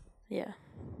 Yeah.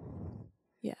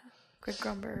 Yeah. Greg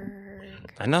Grunberg.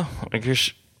 I know.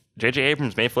 J.J.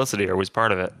 Abrams made Felicity or was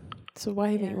part of it. So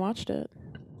why haven't you watched it?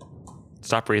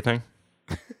 Stop breathing.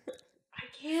 I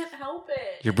can't help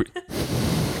it. You're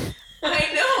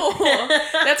I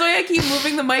know. That's why I keep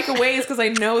moving the mic away, is because I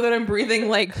know that I'm breathing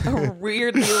like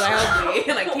weirdly loudly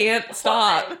and I can't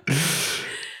stop.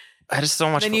 I just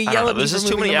don't watch. Then you I don't yell know. at me There's for just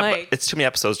too moving many. the mic. It's too many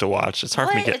episodes to watch. It's hard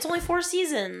for me What? to get. It's only 4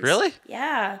 seasons. Really?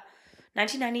 Yeah.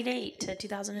 1998 to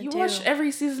 2002. You watched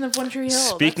every season of One Tree Hill.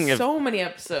 Speaking That's of- so many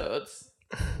episodes.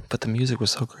 But the music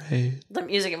was so great. The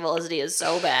music in Felicity is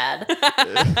so bad.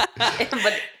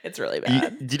 But It's really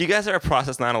bad. Did you guys ever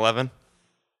process 9/11?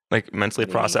 Like mentally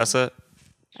process it?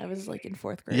 I was like in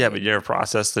 4th grade. Yeah, but you ever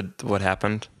processed what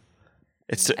happened?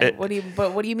 It's. What do you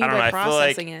mean I don't know. by I feel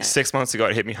like processing it? 6 months ago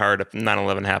it hit me hard.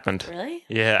 9/11 happened. really?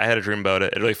 Yeah, I had a dream about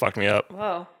it. It really fucked me up.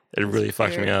 Whoa. It really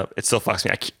fucked me weird. up. It still fucks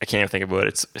me. I can't even think about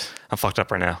it. I'm fucked up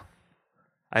right now.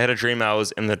 I had a dream I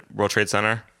was in the World Trade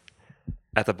Center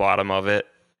at the bottom of it,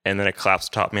 and then it collapsed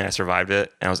atop me and I survived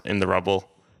it, and I was in the rubble.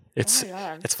 It's my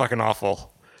God. it's fucking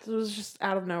awful. So it was just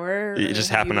out of nowhere. It or just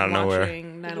have happened you out of been nowhere.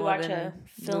 watching Did you watch 9/11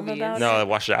 a film movies? about No, I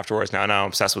watched it afterwards. Now I'm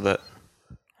obsessed with it.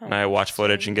 And I watch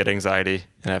footage and get anxiety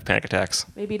and have panic attacks.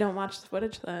 Maybe don't watch the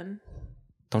footage then.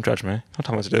 Don't judge me. Don't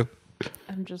tell me what to do.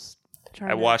 I'm just trying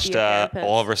I to watched be a therapist.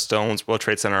 Oliver Stone's World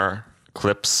Trade Center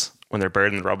clips when they're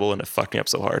buried in the rubble, and it fucked me up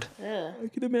so hard. Ugh. I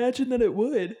can imagine that it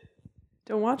would.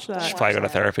 Don't watch that. Should probably go to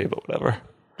therapy, but whatever.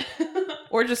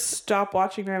 Or just stop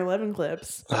watching 9/11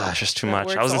 clips. It's just too That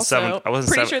much. I works was in also. seventh. I was in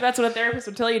Pretty seventh. sure that's what a therapist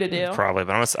would tell you to do. Probably,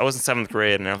 but I was in seventh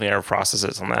grade, and I don't think I ever processed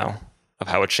it till now of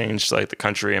how it changed like the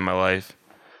country and my life.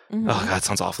 Mm-hmm. Oh God, it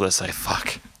sounds awful to say.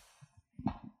 Fuck.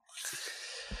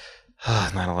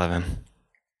 9/11.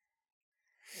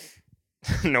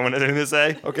 No one has anything to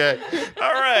say. Okay.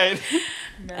 All right.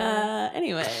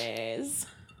 Anyways.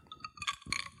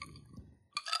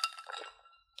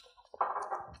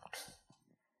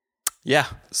 Yeah.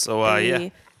 So yeah.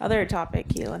 The other topic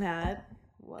Keelan had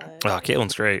was... Oh,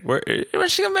 Caitlin's great.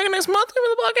 When's she coming back next month for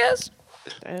the podcast?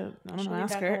 I don't know, She'll be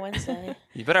ask back her. on Wednesday.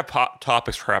 You better have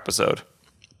topics per episode.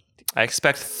 I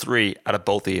expect 3 out of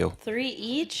both of you. 3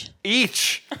 each?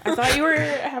 Each. I thought you were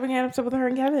having an episode with her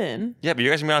and Kevin. Yeah, but you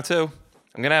guys can be on too.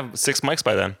 I'm gonna have 6 mics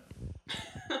by then.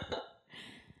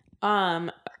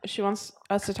 She wants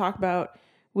us to talk about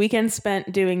weekends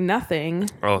spent doing nothing.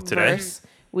 Oh, today? Versus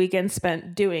weekends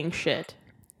spent doing shit.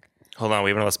 Hold on, we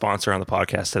have another sponsor on the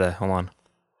podcast today. Hold on.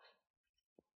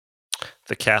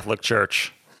 The Catholic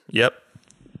Church. Yep.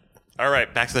 All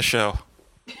right, back to the show.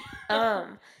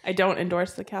 I don't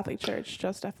endorse the Catholic Church,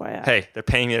 just FYI. Hey, they're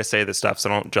paying me to say this stuff, so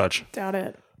don't judge. Doubt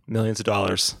it. Millions of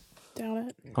dollars. Doubt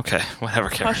it. Okay, whatever,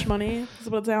 Karen. Hush money is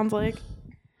what it sounds like.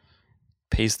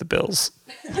 Pays the bills.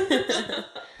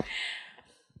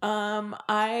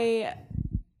 I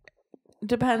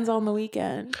depends on the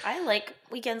weekend. I like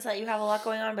weekends that you have a lot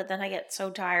going on, but then I get so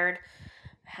tired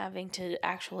having to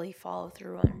actually follow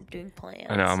through on doing plans.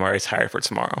 I know, I'm already tired for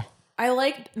tomorrow. I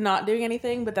like not doing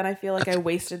anything, but then I feel like I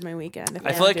wasted my weekend. If I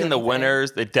I feel like don't in do the anything.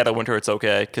 winters, the dead of winter, it's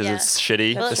okay because Yeah. it's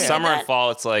shitty. That's The true. summer and That- fall,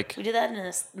 it's like, We did that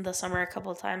in the summer a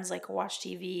couple of times, like watch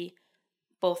TV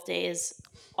both days,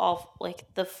 all like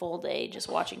the full day, just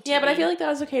watching TV. Yeah, but I feel like that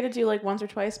was okay to do like once or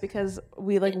twice because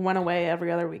we like went away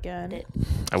every other weekend. it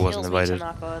I wasn't kills me to invited.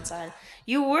 not go outside.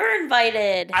 You were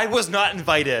invited, I was not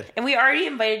invited. and we already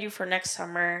invited you for next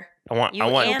summer. I want You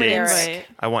dates. and Derek.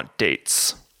 I want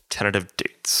dates. Tentative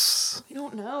dates. We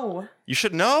don't know. You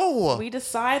should know. We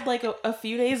decide like a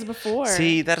few days before.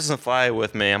 See, that doesn't fly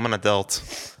with me. I'm an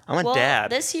adult. I'm a Well,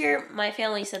 dad. this year my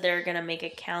family said they were gonna make a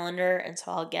calendar, and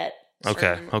so I'll get Okay,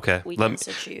 certain okay. weekends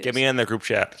to choose. Get me in the group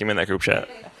chat. Get me in that group chat.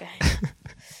 Okay.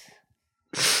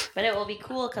 But it will be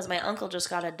cool because my uncle just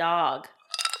got a dog,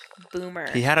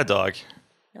 Boomer. He had a dog.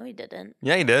 No, he didn't.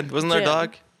 Yeah, he did. Wasn't there a Jim.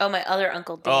 dog? Oh, my other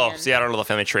uncle Dan. Oh, see, I don't know the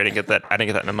family tree. I didn't get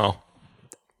that memo.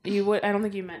 You would. I don't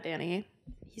think you met Danny.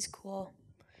 He's cool,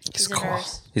 He's a cool.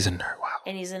 nurse. He's a nerd. Wow.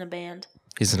 and he's in a band.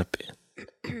 He's in a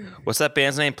band. What's that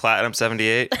band's name? Platinum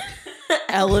 78.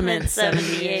 Element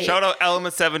 78. Shout out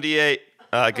Element 78.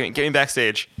 Get me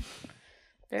backstage.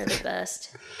 They're the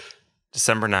best.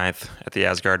 December 9th at the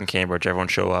Asgard in Cambridge. Everyone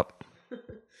show up.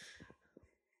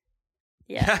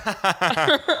 Yeah.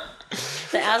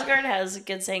 The Asgard has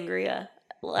good sangria.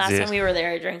 Last Yeah. time we were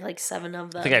there, I drank like 7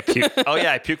 of them. I think I puked. Oh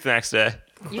yeah, I puked the next day.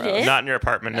 You did? Not in your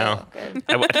apartment, no. Oh, good.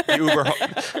 I went I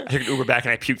took an Uber back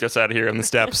and I puked outside of here on the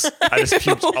steps. I just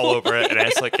puked all over it, and I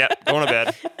was like, "Yep, going to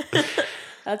bed."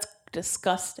 That's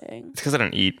disgusting. It's because I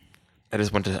didn't eat. I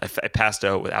just went to. I passed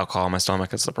out with alcohol in my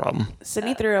stomach. That's the problem.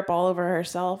 Sydney threw up all over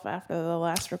herself after the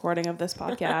last recording of this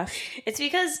podcast It's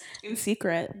because in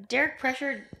secret. Derek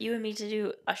pressured you and me to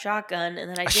do a shotgun, and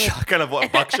then I A did. shotgun of what?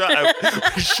 Buckshot?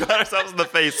 We shot ourselves in the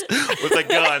face with a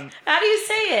gun. How do you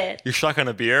say it? You shotgun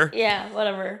a beer? Yeah,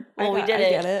 whatever. Well, I we did I it.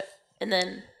 get it. And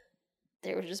then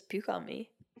there was just puke on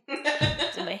me.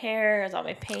 It's in my hair, it was on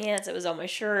my pants, it was on my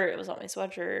shirt, it was on my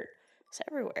sweatshirt. It's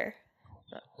everywhere.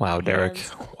 Wow, Derek.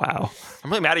 Hands. Wow. I'm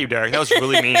really mad at you, Derek. That was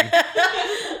really mean.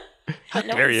 How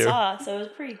No dare one you? saw, so it was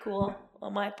pretty cool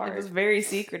on my It part. was very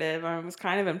secretive. I was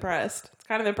kind of impressed. It's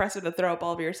kind of impressive to throw up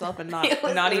all over yourself and not It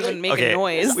was not really- even make Okay, a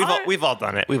noise. we've all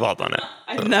done it. We've all done it.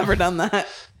 I've never done that.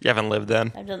 You haven't lived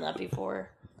then. I've done that before.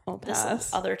 I'll This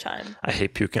pass. other time. I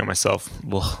hate puking on myself.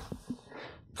 Ugh.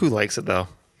 Who likes it though?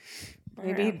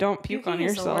 Maybe don't puke on Puking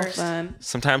is the yourself worst. then.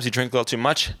 Sometimes you drink a little too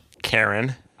much,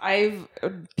 Karen. I've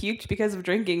puked because of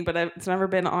drinking, but it's never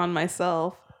been on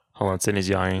myself. Hold on, Sydney's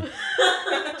yawning.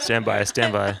 Stand by,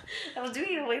 stand by. I was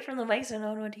doing it away from the mic so no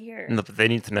one would hear. No, but they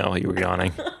need to know you were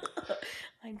yawning.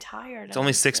 I'm tired. It's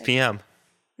only 6 p.m.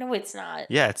 No, it's not.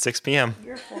 Yeah, it's 6 p.m.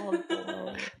 You're full of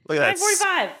baloney. Look at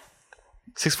that.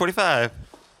 9:45. 6:45.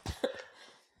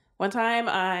 One time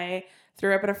I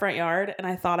threw up in a front yard and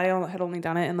I thought I had only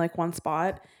done it in like one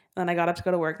spot. And then I got up to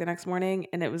go to work the next morning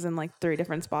and it was in like 3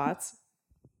 different spots.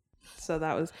 So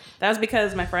that was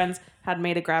because my friends had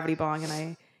made a gravity bong and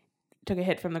I took a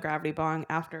hit from the gravity bong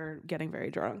after getting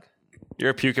very drunk.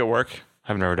 You're a puke at work?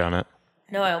 I've never done it.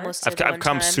 No, I almost did I've one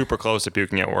come time. super close to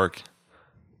puking at work,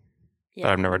 Yeah.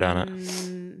 but I've never done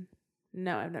it.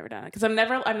 No, I've never done it because I'm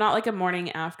not like a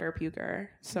morning after puker.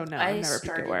 So no, I've I never puked at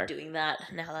started work. doing that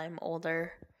now that I'm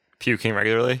older. Puking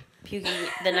regularly? Puking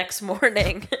the next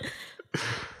morning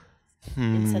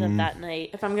instead of that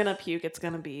night. If I'm gonna puke, it's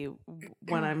gonna be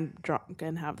when I'm drunk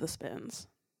and have the spins,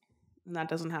 and that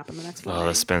doesn't happen the next morning. Oh,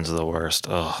 the spins are the worst.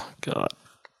 Oh, God.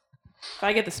 If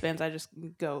I get the spins, I just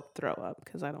go throw up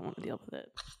because I don't want to deal with it.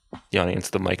 You want to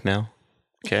answer the mic now?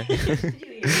 Okay.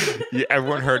 Yeah,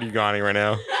 everyone heard you yawning right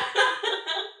now.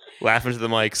 Laughing to the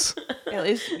mics. At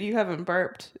least you haven't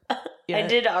burped yet. I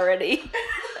did already.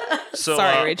 So,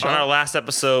 Sorry, Rachel. on our last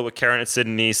episode with Karen and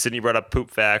Sydney brought up poop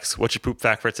facts. What's your poop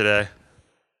fact for today?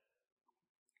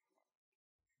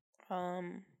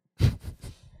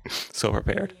 So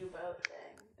prepared.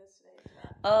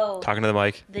 Oh, Talking to the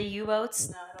mic. the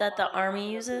U-boats that the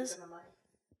army uses?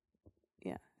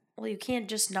 Yeah. Well, you can't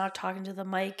just not talking to the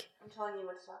mic. I'm telling you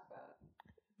what to talk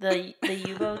about. The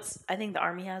U-boats, I think the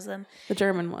army has them. The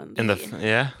German ones.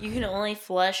 Yeah? You can only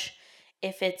flush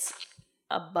if it's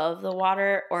above the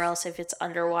water or else if it's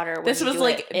underwater. When This you was do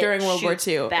like it, it during World War shoots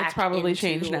II. back It's probably into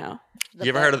changed now. the You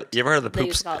ever heard of the They poop?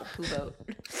 used to call it poo boat.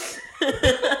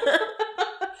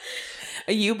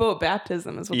 A U-boat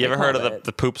baptism is what You they ever heard called of it.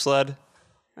 the poop sled?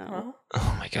 No.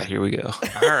 Oh my God, here we go.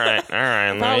 All right.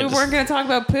 I thought we weren't going to talk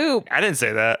about poop. I didn't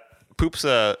say that. Poop's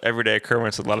a everyday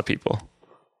occurrence with a lot of people.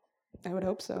 I would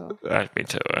hope so. Me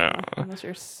too. Unless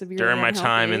you're severely During my unhealthy.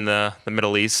 time in the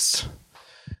Middle East,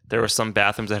 there were some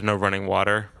bathrooms that had no running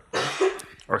water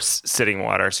or sitting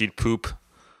water. So you'd poop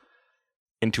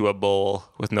into a bowl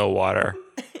with no water.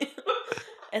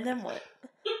 And then what?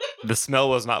 The smell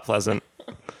was not pleasant.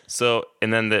 So,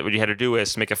 and then what you had to do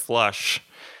is to make a flush.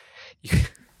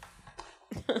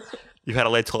 You had to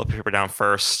lay toilet paper down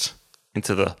first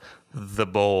into the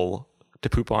bowl to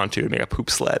poop onto to make a poop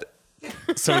sled.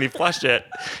 So when you flushed it,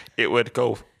 it would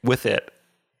go with it.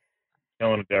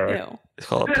 Ew, It's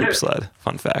called a poop sled.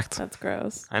 Fun fact. that's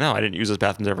gross. I know. I didn't use those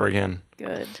bathrooms ever again.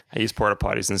 Good. I used porta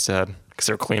potties instead because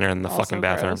they're cleaner than the Also fucking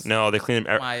bathroom. gross. No, they clean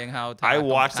them. I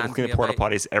watched them clean the porta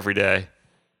potties every day.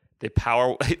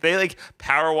 They like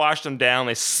power washed them down.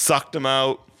 They sucked them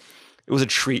out. It was a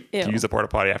treat Ew. to use the porta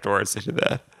potty afterwards. They did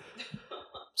that.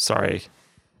 Sorry,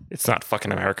 it's not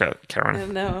fucking America,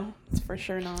 Karen. No, it's for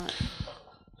sure not.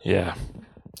 Yeah.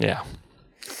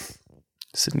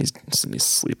 Sydney's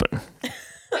sleeping.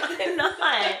 I'm not.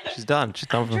 She's done. She's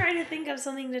done. I'm trying to think of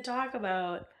something to talk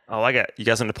about. Oh, I got you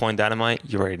guys into Napoleon Dynamite.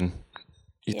 You Raiden.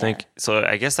 You Yeah. think so?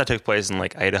 I guess that took place in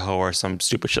like Idaho or some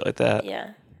stupid shit like that.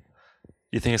 Yeah.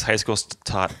 You think his high school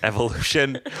taught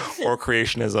evolution or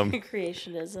creationism?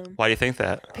 Creationism. Why do you think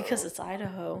that? Because it's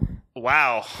Idaho.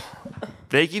 Wow.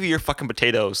 They give you your fucking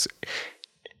potatoes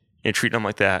and treat them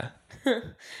like that.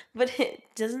 But it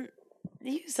doesn't.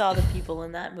 You saw the people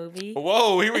in that movie.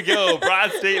 Whoa, here we go.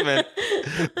 Broad statement.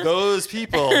 Those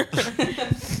people.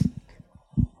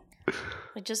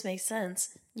 It just makes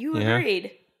sense. You Yeah.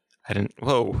 agreed. I didn't.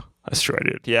 Whoa. That's true. I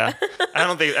did. Yeah. I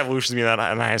don't think evolution's been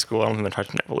that in high school. I don't think they're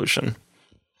touching evolution.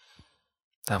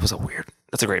 That's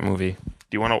a great movie.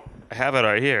 Do you want to? I have it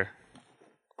right here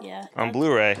Yeah. on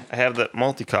Blu-ray. I have the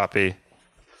multi-copy.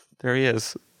 There he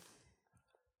is.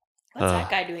 What's that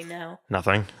guy doing now?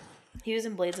 Nothing. He was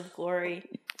in Blades of Glory.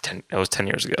 That was 10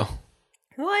 years ago.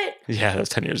 What? Yeah, that was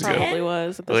 10 years ago. Probably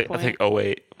was at this I point. think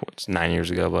 08. It's 9 years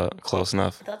ago, but close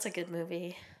enough. That's a good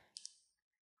movie.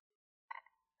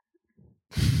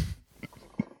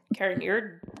 Karen,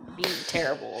 you're being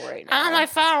terrible right now. On my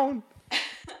phone.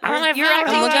 You're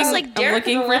acting I'm just looking, like Derek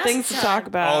I'm looking the for last things to time. talk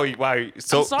about. Oh, wow.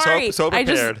 So sorry. so I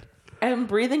just- prepared. I'm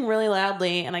breathing really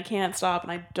loudly and I can't stop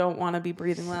and I don't want to be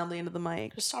breathing loudly into the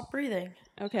mic. Just stop breathing.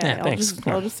 Okay, Yeah, I'll thanks. just sit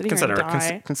here and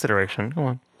die. Consideration. Come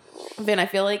on. Vin, I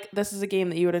feel like this is a game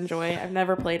that you would enjoy. I've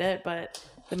never played it, but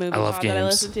the movie I love pod that I games.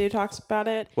 listen to talks about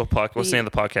it. What's the name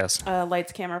of the podcast?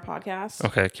 Lights Camera Podcast.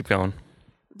 Okay, keep going.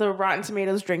 The Rotten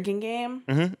Tomatoes drinking game.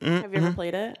 Have you ever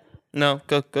played it? No,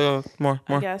 go more.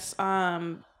 I guess.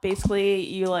 Basically,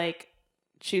 you like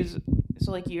choose.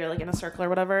 So like you're like in a circle or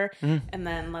whatever, and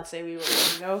then let's say we were going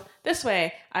to go this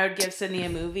way. I would give Sydney a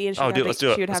movie, and she would let's do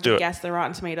it. she would Let's have do to it. guess the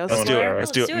Rotten Tomatoes Let's do score. it. Let's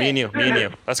do it. do Me and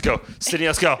you. Let's go. Sydney,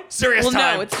 let's go. Serious Well,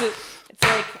 time. no, it's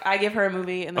like I give her a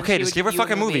movie, and then Okay, she just would give her a you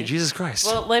fucking movie. Jesus Christ.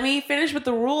 Well, let me finish with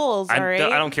the rules. All right.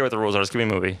 I don't care what the rules are. Just give me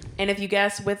a movie. And if you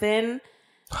guess within,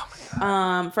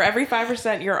 for every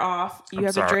 5% you're off, you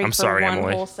have sorry. to drink I'm for sorry, one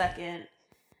Emily. whole second.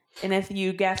 And if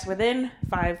you guess within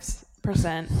 5%,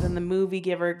 then the movie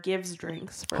giver gives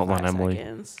drinks for Hold 5 on, Emily.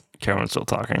 seconds. Karen's still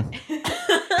talking.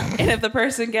 And if the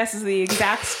person guesses the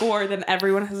exact score, then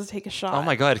everyone has to take a shot. Oh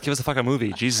my God, give us a fucking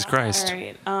movie. Jesus Christ. All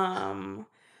right.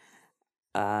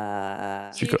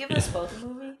 Do you give us both a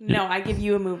movie? No, I give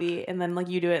you a movie, and then like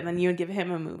you do it, and then you would give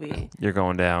him a movie. You're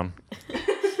going down.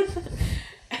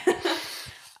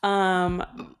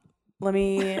 Let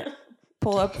me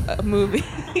pull up a movie.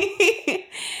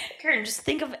 Karen, just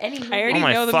think of any movie. I already Oh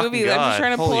my know the fucking movie. I'm God. just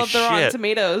trying to pull Holy up the Rotten shit.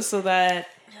 Tomatoes so that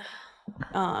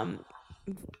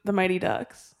the Mighty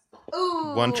Ducks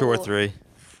Ooh. 1, 2, or 3.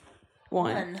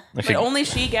 won. One. But only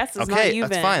she guesses, not you,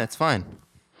 Vin. That's fine.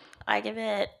 I give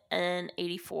it an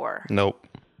 84. Nope.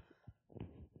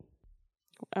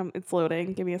 It's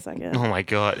loading. Give me a second. Oh my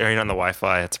god. You're not on the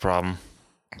Wi-Fi. It's a problem.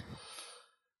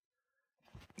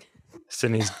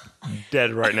 Sydney's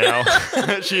dead right now.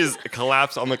 She's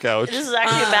collapsed on the couch. This is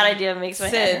actually a bad idea. It makes my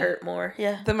Sid. head hurt more.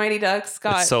 Yeah. The Mighty Ducks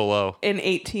got It's so low. an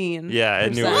 18. Yeah, I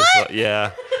knew it was low.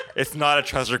 Yeah. It's not a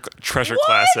treasure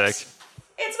classic.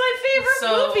 It's my favorite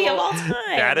So- movie of all time.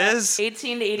 That is?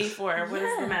 18 to 84. What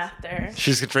is the math there?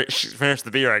 She's finished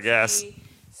the beer, I guess.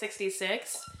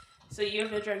 66. So you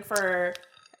have to drink for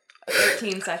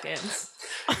 13 seconds.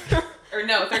 Or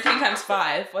no, 13 times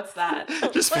 5. What's that?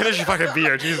 Just finish your fucking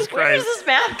beer, Jesus Where is Christ. this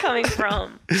math coming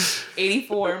from?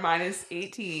 84 minus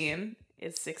 18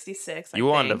 is 66. You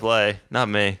wanted to play, not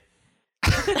me.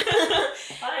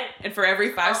 Fine. And for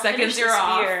every 5 seconds finish you're this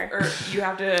off, beer. or you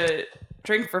have to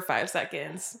drink for 5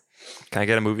 seconds. Can I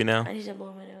get a movie now? I need to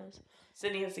blow my nose.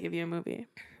 Sydney has to give you a movie.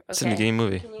 Sydney, give me a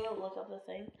movie. Can you look up the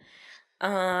thing?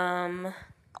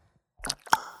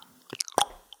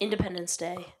 Independence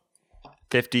Day.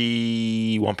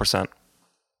 51%.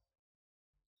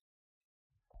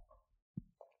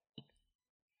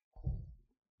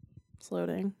 It's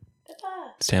loading.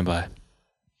 Stand by.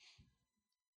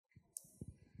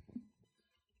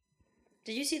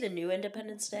 Did you see the new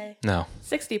Independence Day? No.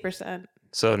 60%.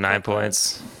 So 9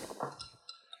 points.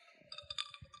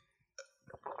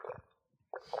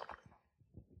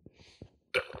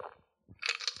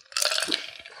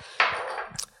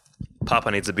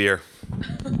 Papa needs a beer.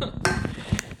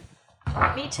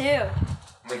 Me too.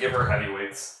 I'm gonna give her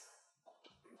heavyweights.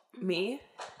 Me?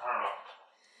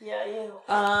 Yeah,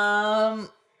 you.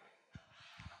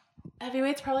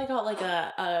 Heavyweights probably got like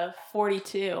a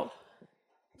 42.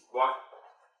 What?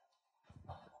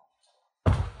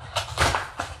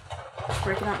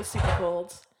 Breaking out the super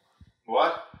colds.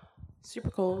 What? Super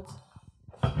colds.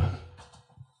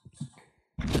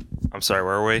 I'm sorry,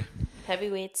 where are we?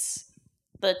 Heavyweights.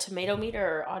 The tomato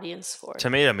meter or audience score?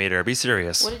 Tomato meter, be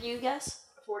serious. What did you guess?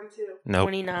 42. Nope.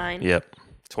 29. Yep.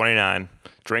 29.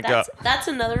 Drink up. That's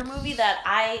another movie that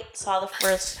I saw the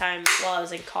first time while I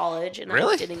was in college and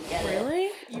Really? I didn't get it. Really?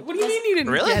 What do you mean you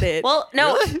didn't Really? get it? Well,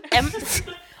 no. Really?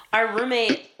 Our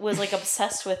roommate was like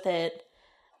obsessed with it,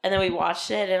 and then we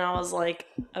watched it, and I was like,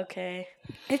 okay,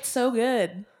 it's so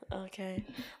good. okay.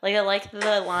 Like I like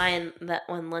the line that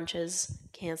when lunch is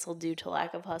canceled due to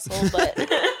lack of hustle, but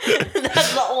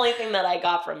that's the only thing that I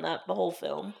got from the whole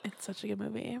film. It's such a good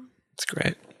movie. It's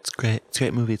great. It's great. It's a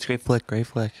great movie. It's a great flick. Great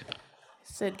flick.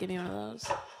 Sid, give me one of those,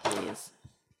 please.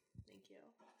 Thank you.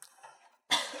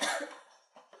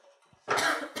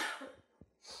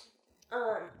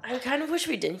 I kind of wish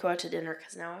we didn't go out to dinner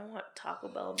because now I want Taco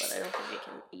Bell, but I don't think we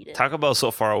can eat it. Taco Bell's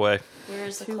so far away.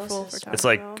 Where's the Too full closest? for Taco It's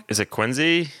like, Bell. is it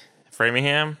Quincy?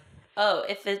 Framingham? Oh,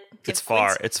 if It's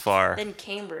far. It's far. Then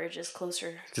Cambridge is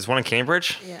closer. There's one in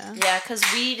Cambridge? Yeah. Yeah, because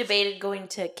we debated going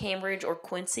to Cambridge or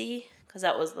Quincy because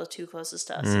that was the two closest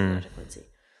to us. So we went to Quincy.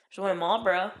 There's one in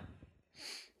Marlboro.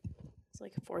 It's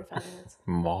like 45 minutes.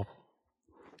 Mall.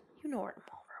 You know where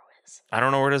Marlboro is. I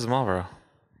don't know where it is in Marlboro.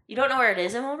 You don't know where it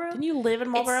is in Marlboro? Didn't you live in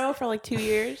Marlboro for like 2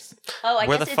 years? Oh, I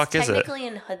Where guess the fuck it's is it? technically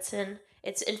in Hudson.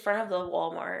 It's in front of the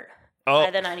Walmart Oh.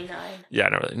 by the 99. Yeah, I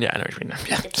know. Yeah, I know what you mean.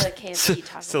 Yeah. It's a KFC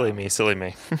Taco Silly Bell. me. Silly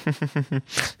me.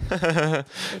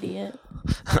 Idiot.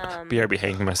 BRB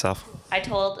hating myself. I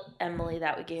told Emily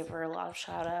that we gave her a lot of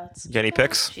shout outs. You got any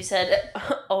pics? She said,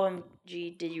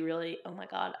 OMG, did you really? Oh my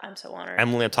God, I'm so honored.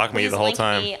 Emily, I'm talking about you Please the whole link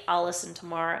time. me. I'll listen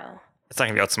tomorrow. It's not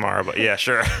going to be out tomorrow, but yeah,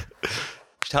 sure.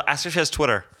 Ask her if she has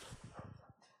Twitter.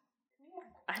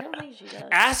 I don't think she does.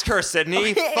 Ask her,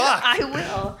 Sydney. Fuck. I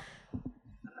will.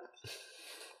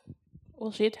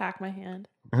 Will she attack my hand?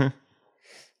 Mhm.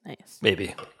 Nice.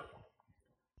 Maybe.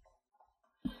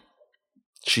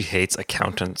 She hates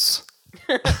accountants.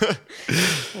 Well,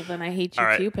 then I hate you All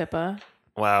right. too, Pippa.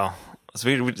 Wow. So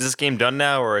is this game done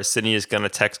now, or is Sydney just going to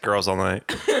text girls all night?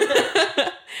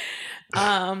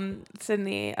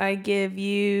 Sydney, I give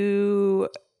you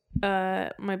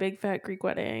My Big Fat Greek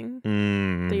Wedding,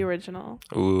 the original.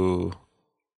 Ooh.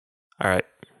 All right.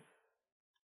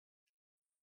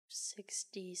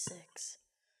 66.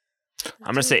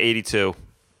 I'm going to say 82.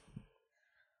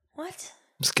 What?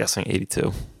 I'm just guessing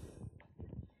 82.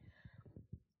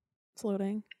 It's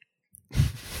loading.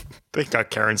 Thank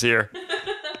God Karen's here.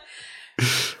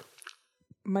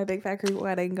 My Big Fat Greek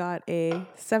Wedding got a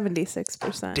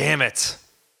 76%. Damn it.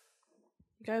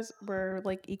 You guys were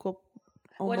like What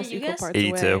almost did you equal guess? parts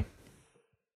 82. away.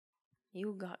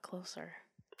 You got closer.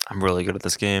 I'm really good at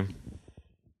this game.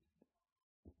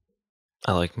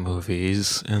 I like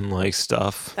movies and like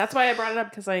stuff. That's why I brought it up,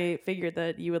 because I figured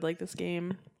that you would like this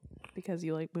game because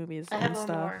you like movies I and have one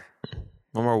stuff. more.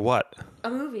 One more what? A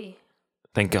movie.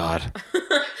 Thank God.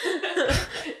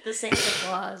 The Santa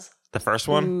Claus. The first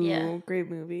one? Ooh, Yeah. great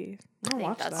movie. I don't think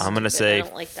watch that's that. I'm gonna stupid. say- I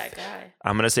don't like that guy.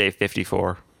 I'm going to say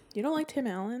 54. You don't like Tim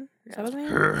Allen? Is that his name?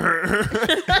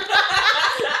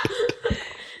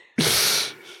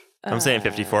 I'm saying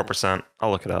 54%.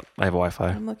 I'll look it up. I have Wi-Fi.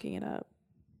 I'm looking it up.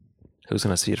 Who's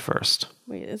going to see it first?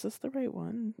 Wait, is this the right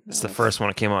one? It's No, the first one.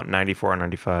 It came out in 94 and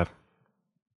 95.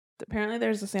 Apparently,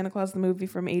 there's a Santa Claus the movie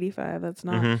from '85. That's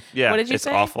not. Mhm. Yeah, What did you it's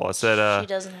say? awful. It said She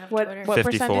doesn't have What? Twitter. What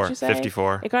percent 54. did you say?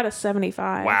 54. It got a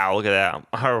 75. Wow, look at that.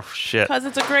 Oh, shit. Because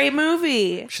it's a great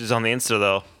movie. She's on the Insta,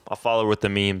 though. I'll follow her with the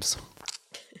memes.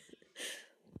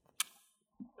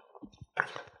 I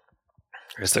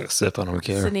just took a sip. I don't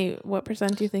care. Sydney, what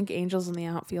percent do you think Angels in the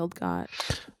Outfield got?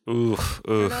 Oof, I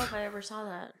don't know oof. if I ever saw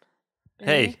that. Hey,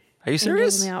 Really? are you Angels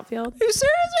serious? in the Outfield? Are you serious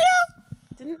right now?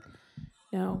 Didn't.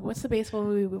 No. What's the baseball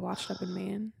movie we watched up in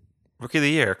Maine? Rookie of the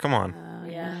year. Come on.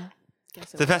 Yeah.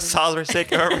 Guess it The best was. Salisbury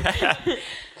steak I've ever had.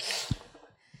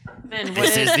 Then what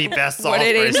This did- is the best What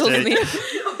did Salisbury Angels in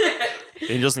steak.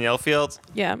 the Angels in the outfield.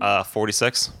 Yeah,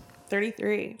 46.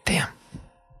 33. Damn.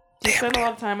 You spend a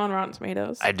lot of time on Rotten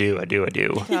Tomatoes. I do.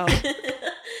 So.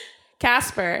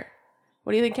 Casper.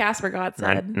 What do you think Casper got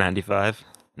said? 95.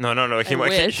 No. It came out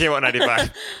wish.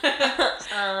 95.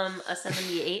 A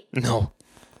 78. No.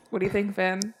 What do you think,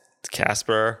 Finn? It's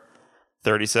Casper.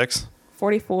 36.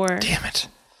 44. Damn it.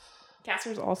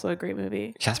 Casper's also a great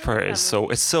movie. Casper is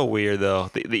so weird though.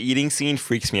 The eating scene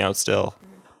freaks me out still.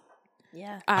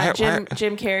 Yeah.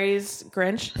 Jim Carrey's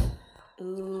Grinch.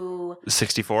 Ooh.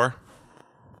 64.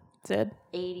 Did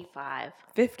 85.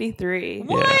 53.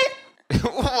 Yeah.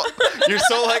 You're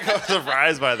so like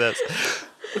surprised by this.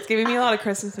 It's giving me a lot of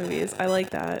Christmas movies. I like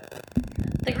that.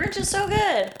 The Grinch is so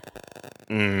good.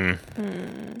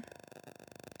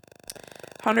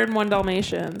 101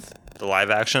 Dalmatians. The live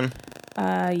action.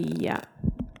 Yeah.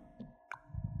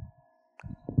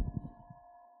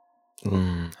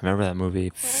 I remember that movie.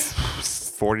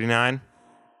 49.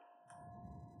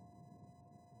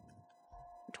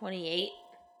 28.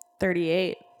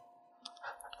 38.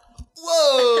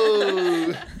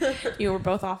 Whoa. You were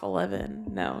both off 11.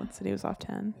 No, Sydney was off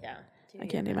 10. Yeah. I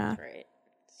can't do math. Right.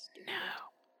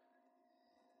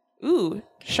 Ooh,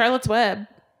 Charlotte's Web.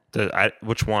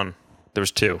 Which one? There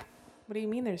was two. What do you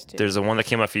mean there's two? There's the one that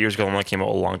came out a few years ago and one that came out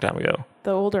a long time ago.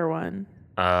 the older one.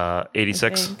 I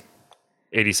 86. think.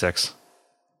 86.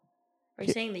 Are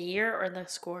you saying the year or the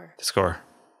score? The score.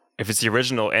 If it's the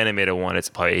original animated one, it's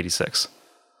probably 86.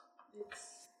 It's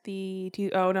the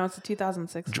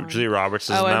 2006 one. Julia Roberts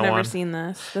is in Oh, that I've never one. seen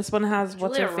this. This one has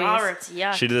what's Julia her face? Roberts,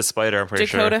 yeah. She did the spider, I'm pretty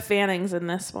Dakota sure. Fanning's in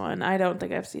this one. I don't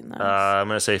think I've seen this. I'm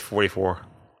going to say 44.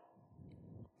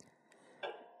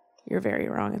 You're very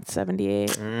wrong. It's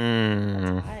 78.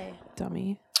 Hi.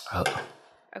 Dummy.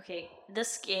 Okay,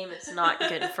 this game is not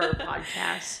good for a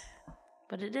podcast,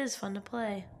 but it is fun to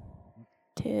play.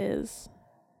 Tis.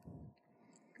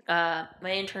 My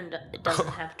intern doesn't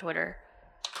have Twitter.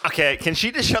 Okay, can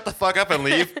she just shut the fuck up and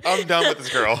leave? I'm done with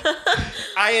this girl.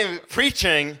 I am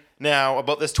preaching now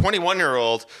about this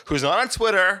 21-year-old who's not on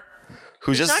Twitter,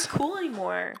 who's He's just... not cool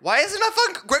anymore. Why isn't that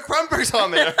fucking Greg Grunberg's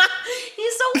on there?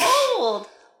 He's so old.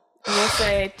 I will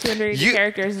say 280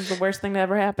 characters is the worst thing to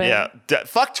ever happen. Yeah,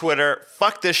 fuck Twitter.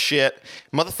 Fuck this shit.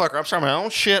 Motherfucker, I'm starting my own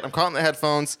shit. I'm caught in the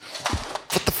headphones.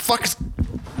 What the fuck is...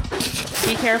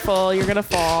 Be careful. You're going to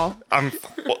fall.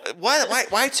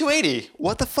 Why 280?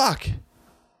 What the fuck?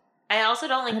 I also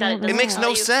don't like that. don't know. It makes doesn't no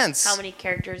tell you sense. How many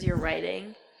characters you're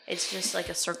writing? It's just like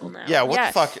a circle now. Yeah, what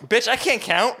Yes. the fuck? Bitch, I can't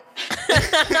count.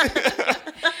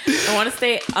 I want to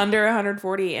stay under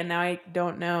 140, and now I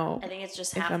don't know. I think it's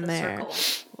just If half I'm the there. circle.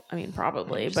 I mean,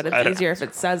 probably, but I it's don't- easier if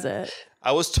it says it.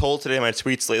 I was told today my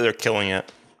tweets lately are killing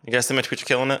it. You guys think my tweets are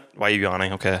killing it? Why are you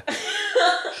yawning? Okay.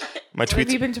 My What have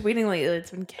tweets... you been tweeting lately?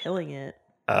 It's been killing it.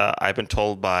 I've been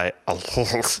told by a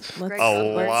Let's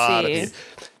lot of see.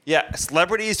 people. Yeah,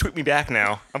 celebrities tweet me back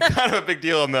now. I'm kind of a big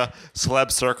deal in the celeb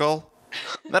circle.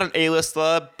 Not an A-list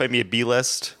celeb, maybe a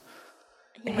B-list.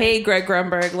 Hey, Greg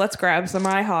Grunberg, let's grab some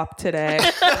IHOP today.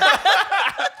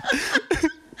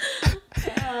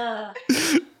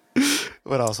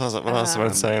 What else? What else am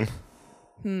I saying?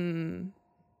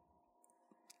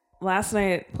 last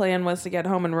night plan was to get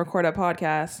home and record a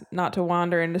podcast, not to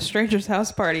wander into stranger's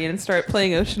house party and start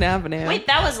playing Ocean Avenue. Wait,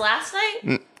 that was last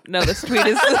night? No, this tweet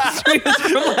is from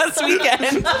last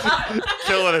weekend.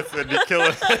 Killing it, Sydney.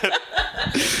 Killing it.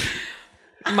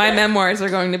 My memoirs are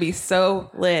going to be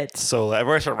so lit. So I've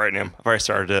already started writing them. I've already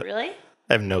started it. Really?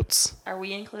 I have notes. Are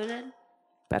we included?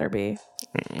 Better be.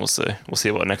 We'll see. We'll see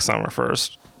about next summer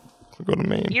first. We'll go to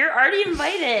Maine. You're already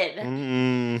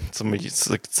invited.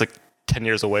 It's like 10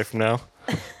 years away from now.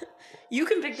 You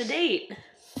can pick the date.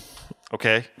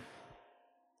 Okay.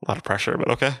 A lot of pressure, but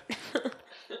okay.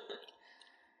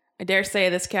 I dare say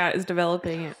this cat is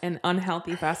developing an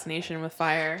unhealthy fascination with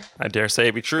fire. I dare say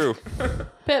it be true.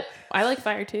 Pip, I like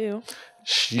fire too.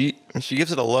 She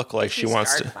gives it a look like she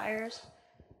wants start to. fires?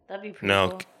 That'd be pretty No,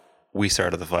 cool. we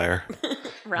started the fire.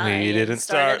 Ryan we didn't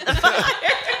started start. the fire.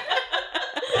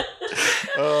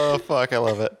 Oh, fuck. I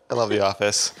love it. I love The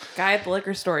Office. Guy at the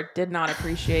liquor store did not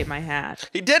appreciate my hat.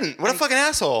 He didn't. What a fucking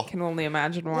asshole. Can only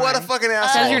imagine why. What a fucking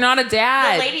asshole. Because you're not a The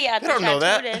dad. lady at the I don't know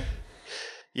that. tattoo did.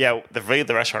 Yeah, the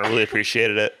restaurant really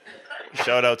appreciated it.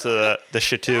 Shout out to the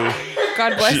Chateau.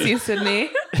 God bless you, Sydney.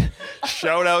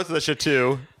 Shout out to the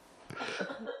Chateau.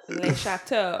 Le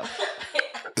Chateau.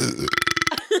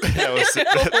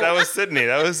 That was Sydney.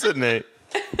 That was Sydney.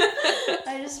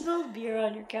 I just spilled beer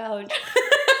on your couch.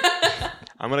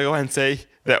 I'm going to go ahead and say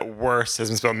that worse has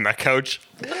been spilled on that couch.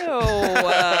 Ew.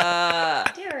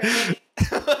 Derek.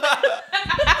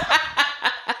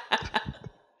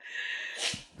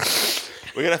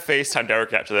 We got to FaceTime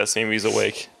Derek after this. Maybe he's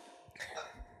awake.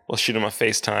 We'll shoot him a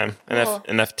FaceTime. Cool.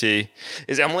 An FT.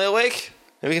 Is Emily awake?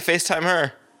 Maybe we can FaceTime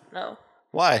her. No.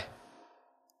 Why?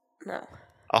 No.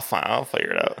 I'll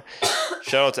figure it out.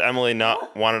 Shout out to Emily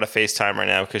not wanting to FaceTime right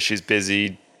now because she's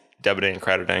busy debiting and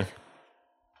crediting.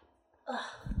 I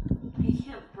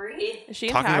can't breathe. Is she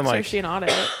in Talking to tax or Mike. is she in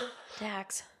audit?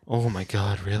 Tax. Oh my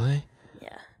god, really?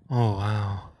 Yeah. Oh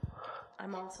wow.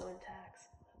 I'm also in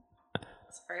tax.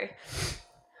 Sorry.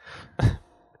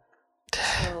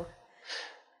 So,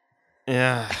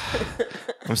 Yeah.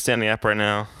 I'm standing up right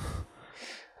now.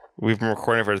 We've been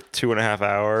recording for 2.5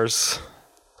 hours.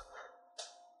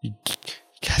 You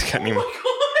guys got any more?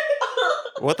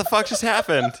 What the fuck just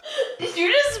happened? did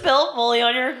you just spill fully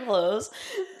on your clothes?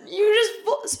 You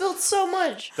just spilled so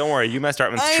much. Don't worry, you messed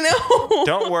Dartmouth's I know.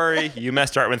 Don't worry, you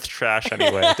messed Dartmouth's trash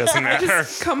anyway. It doesn't matter.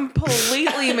 Just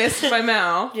completely missed my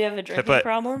mouth. Do you have a drinking Pippa,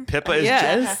 problem? Pippa is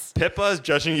Yes. Pippa is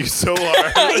judging you so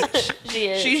hard. She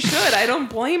is. She should. I don't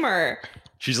blame her.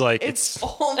 She's like, It's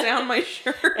all down my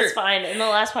shirt. It's fine. In the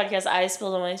last podcast, I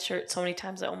spilled on my shirt so many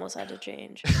times I almost had to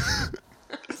change.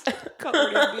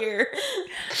 Covered in beer.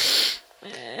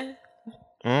 Eh.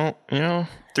 well, you know,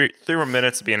 three more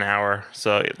minutes to be an hour.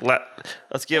 So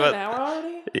let's give An it. hour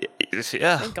already?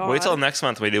 Yeah, Thank God. wait till next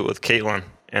month we do it with Caitlin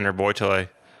and her boy toy.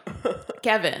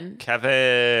 Kevin.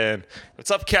 Kevin.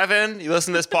 What's up, Kevin? You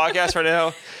listen to this podcast right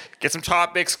now? Get some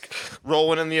topics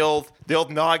rolling in the old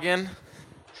noggin,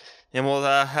 and we'll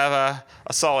have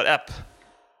a solid ep.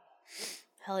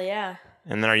 Hell yeah.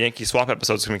 And then our Yankee Swap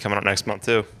episode's gonna be coming out next month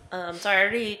too. So I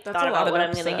already That's thought a lot about of what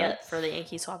I'm going to episodes. get for the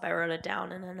Yankee swap. I wrote it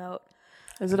down in a note.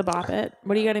 Is it a bop it?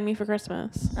 What are you getting me for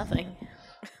Christmas? Nothing.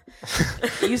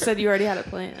 You said you already had it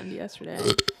planned yesterday.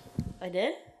 I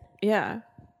did? Yeah.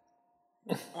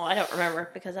 Well, I don't remember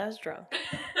because I was drunk.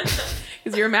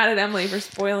 Because you're mad at Emily for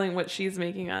spoiling what she's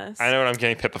making us. I know what I'm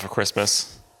getting Pippa for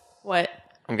Christmas. What?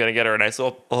 I'm gonna get her a nice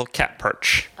little cat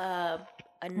perch.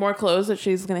 More clothes that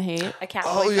she's going to hate? A cat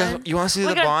Oh, boyfriend. you want to see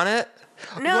Look the at- bonnet?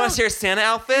 You No. want to see her Santa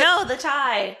outfit? No, the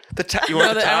tie. The tie. You No,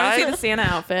 want the I want tie? to see the Santa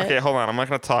outfit. Okay, hold on. I'm not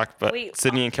gonna talk, but Wait,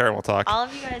 Sydney and Karen will talk. All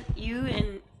of you guys, you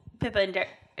and Pippa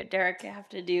and Derek have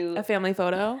to do A family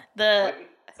photo? the...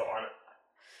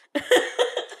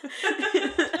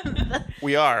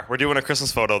 We're doing a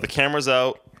Christmas photo. The camera's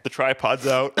out. The tripod's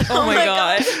out. Oh my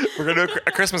God. We're gonna do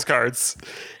a Christmas cards.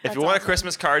 If you want a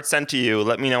Christmas card sent to you,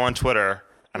 let me know on Twitter,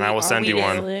 and I will send you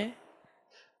one. Really?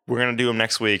 We're gonna do them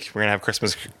next week. We're gonna have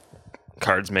Christmas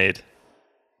cards made.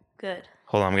 Good.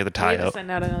 Hold on, I'm gonna get the We tie have to up.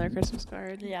 send out another Christmas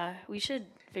card. Yeah, we should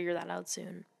figure that out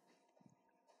soon.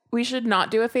 We should not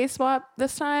do a face swap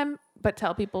this time, but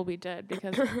tell people we did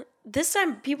because This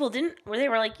time people didn't, where they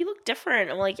were like, you look different.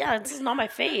 I'm like, yeah, this is not my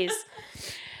face.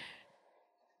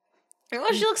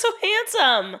 Oh, she looks so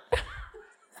handsome.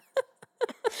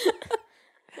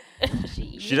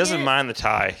 She doesn't mind the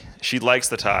tie. She likes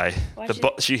the tie. Why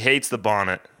She hates the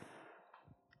bonnet.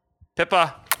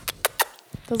 Pippa.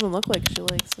 doesn't look like she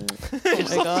likes it.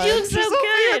 Oh my God. She looks so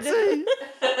good.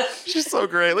 She's so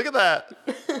great. Look at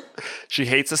that. She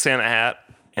hates the Santa hat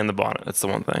and the bonnet. That's the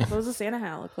one thing. What does a Santa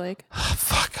hat look like?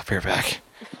 Fuck, I'll be right back.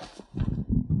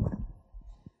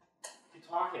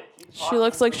 She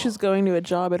looks like she's going to a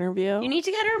job interview. You need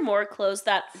to get her more clothes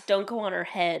that don't go on her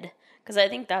head, because I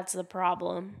think that's the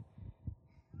problem.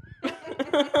 It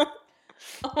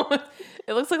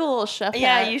looks like a little chef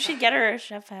Yeah, hat you should get her a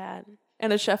chef hat.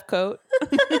 and a chef coat.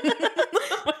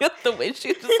 The way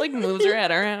she just like moves her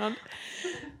head around.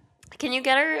 Can you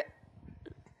get her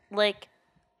like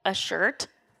a shirt?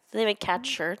 Do they make cat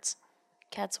shirts?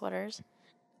 Cat sweaters?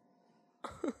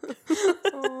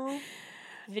 Aw.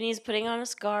 Vinny's putting on a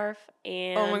scarf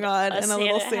and Oh my god, and a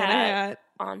little Santa hat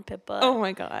on Pippa. Oh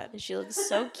my god. And she looks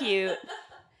so cute.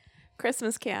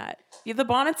 Christmas cat. Yeah, the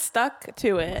bonnet's stuck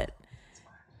to it.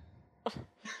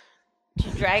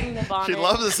 She's dragging the bonnet. She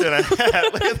loves the Santa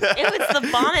hat. Look at that. Ew, it's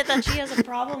the bonnet that she has a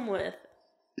problem with.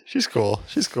 She's cool.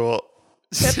 She's cool.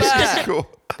 She's Pippa. cool.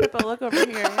 Pippa, look over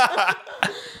here.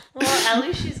 Well, at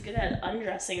least she's good at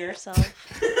undressing herself.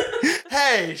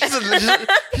 Hey,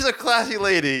 she's a classy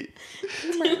lady.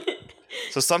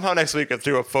 So somehow next week I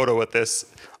threw a photo with this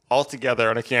all together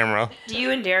on a camera. Do you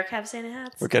and Derek have Santa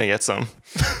hats? We're gonna get some.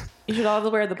 You should all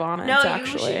wear the bonnets, No,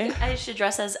 actually. I should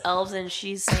dress as elves and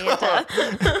she's Santa.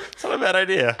 It's not a bad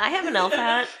idea. I have an elf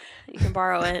hat. You can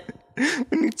borrow it.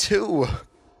 We need two.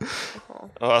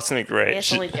 Oh, that's gonna be I great.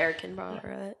 guess only Derek can borrow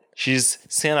it. She's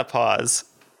Santa Paws.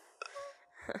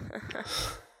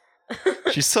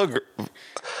 She's so.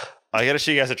 I gotta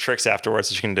show you guys the tricks afterwards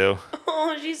that she can do.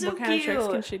 Oh, she's so What kind of cute. tricks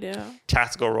can she do?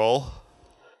 Tactical roll.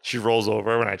 She rolls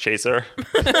over when I chase her.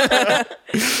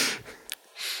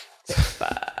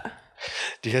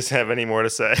 Do you guys have any more to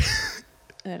say?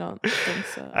 I don't think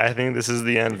so. I think this is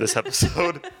the end of this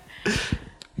episode.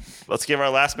 Let's give our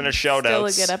last minute shout Still a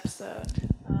outs. good episode.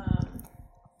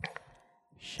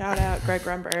 Shout out Greg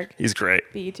Grumberg. He's great.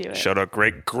 Beat you to it. Shout out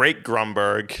Great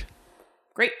Grumberg.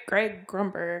 Great Greg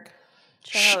Grumberg.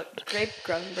 Shout out Grape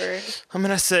Grunberg. I'm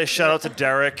gonna say shout out to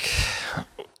Derek.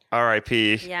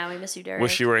 R.I.P. Yeah, we miss you, Derek.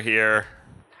 Wish you were here.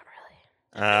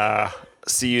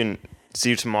 See you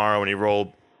tomorrow when you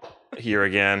roll here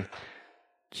again.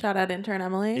 Shout out intern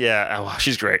Emily. Yeah, oh,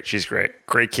 she's great. She's great.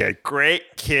 Great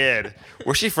kid.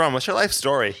 Where's she from? What's her life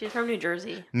story? She's from New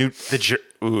Jersey.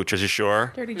 Jersey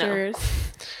Shore. Dirty No. Jers.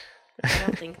 I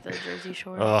don't think the Jersey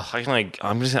Shore.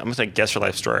 I'm just guess her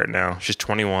life story right now. She's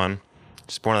 21.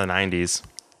 She's born in the 90s,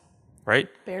 right?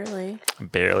 Barely.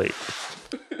 Barely.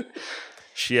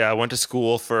 She went to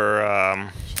school for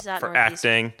She's at for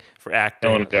Northeastern.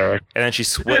 acting, and then she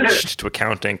switched to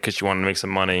accounting because she wanted to make some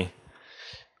money.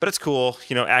 But it's cool,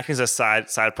 acting is a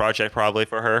side project probably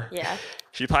for her. Yeah.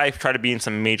 She probably tried to be in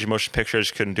some major motion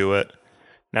pictures, couldn't do it.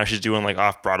 Now she's doing like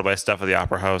off-Broadway stuff at the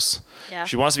Opera House. Yeah.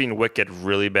 She wants to be in Wicked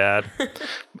really bad. But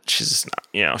she's just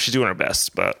not, she's doing her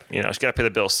best, but she's got to pay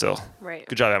the bills still. Right.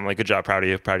 Good job, Emily. Good job. Proud of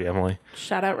you, Emily.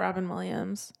 Shout out Robin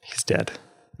Williams. He's dead.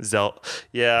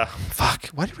 Yeah. Fuck.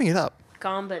 Why did you bring it up?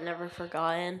 Gone but never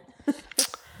forgotten.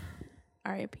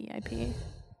 R.I.P. IP.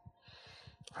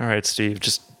 All right, Steve.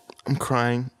 I'm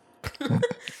crying. Hey,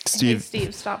 Steve.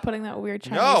 Steve, stop putting that weird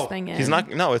Chinese No, thing in. he's not.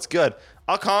 No, it's good.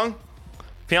 Kong.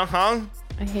 Pyong Kong.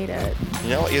 I hate it. You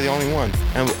know what? You're the only one.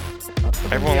 And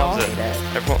everyone We all loves it. hate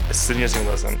it. Everyone. Sydney doesn't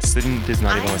even listen. Sydney does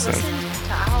not I even listen. listened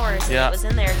to ours and Yeah. it was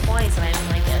in there twice and I didn't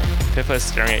like it. Pippa is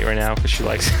staring at you right now because she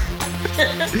likes it.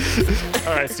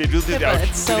 All right, Steve, do the Pippa, outro.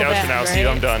 it's so do the outro bad, now. Steve,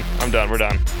 right? I'm done. We're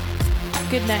done.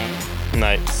 Good night Good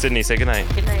night. Sydney, say good night.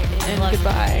 Good night. and love-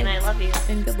 goodbye. And I love you.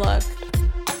 And good luck.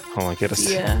 Oh my goodness.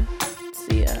 See ya.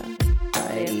 See ya.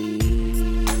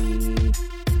 Bye.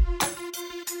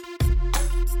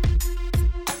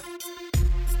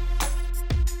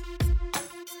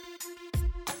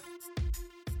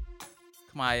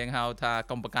ខ្មែរយើងហៅថា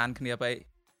កុំប្រកាន់គ្នាពេក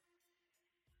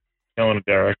Killing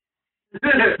Derek.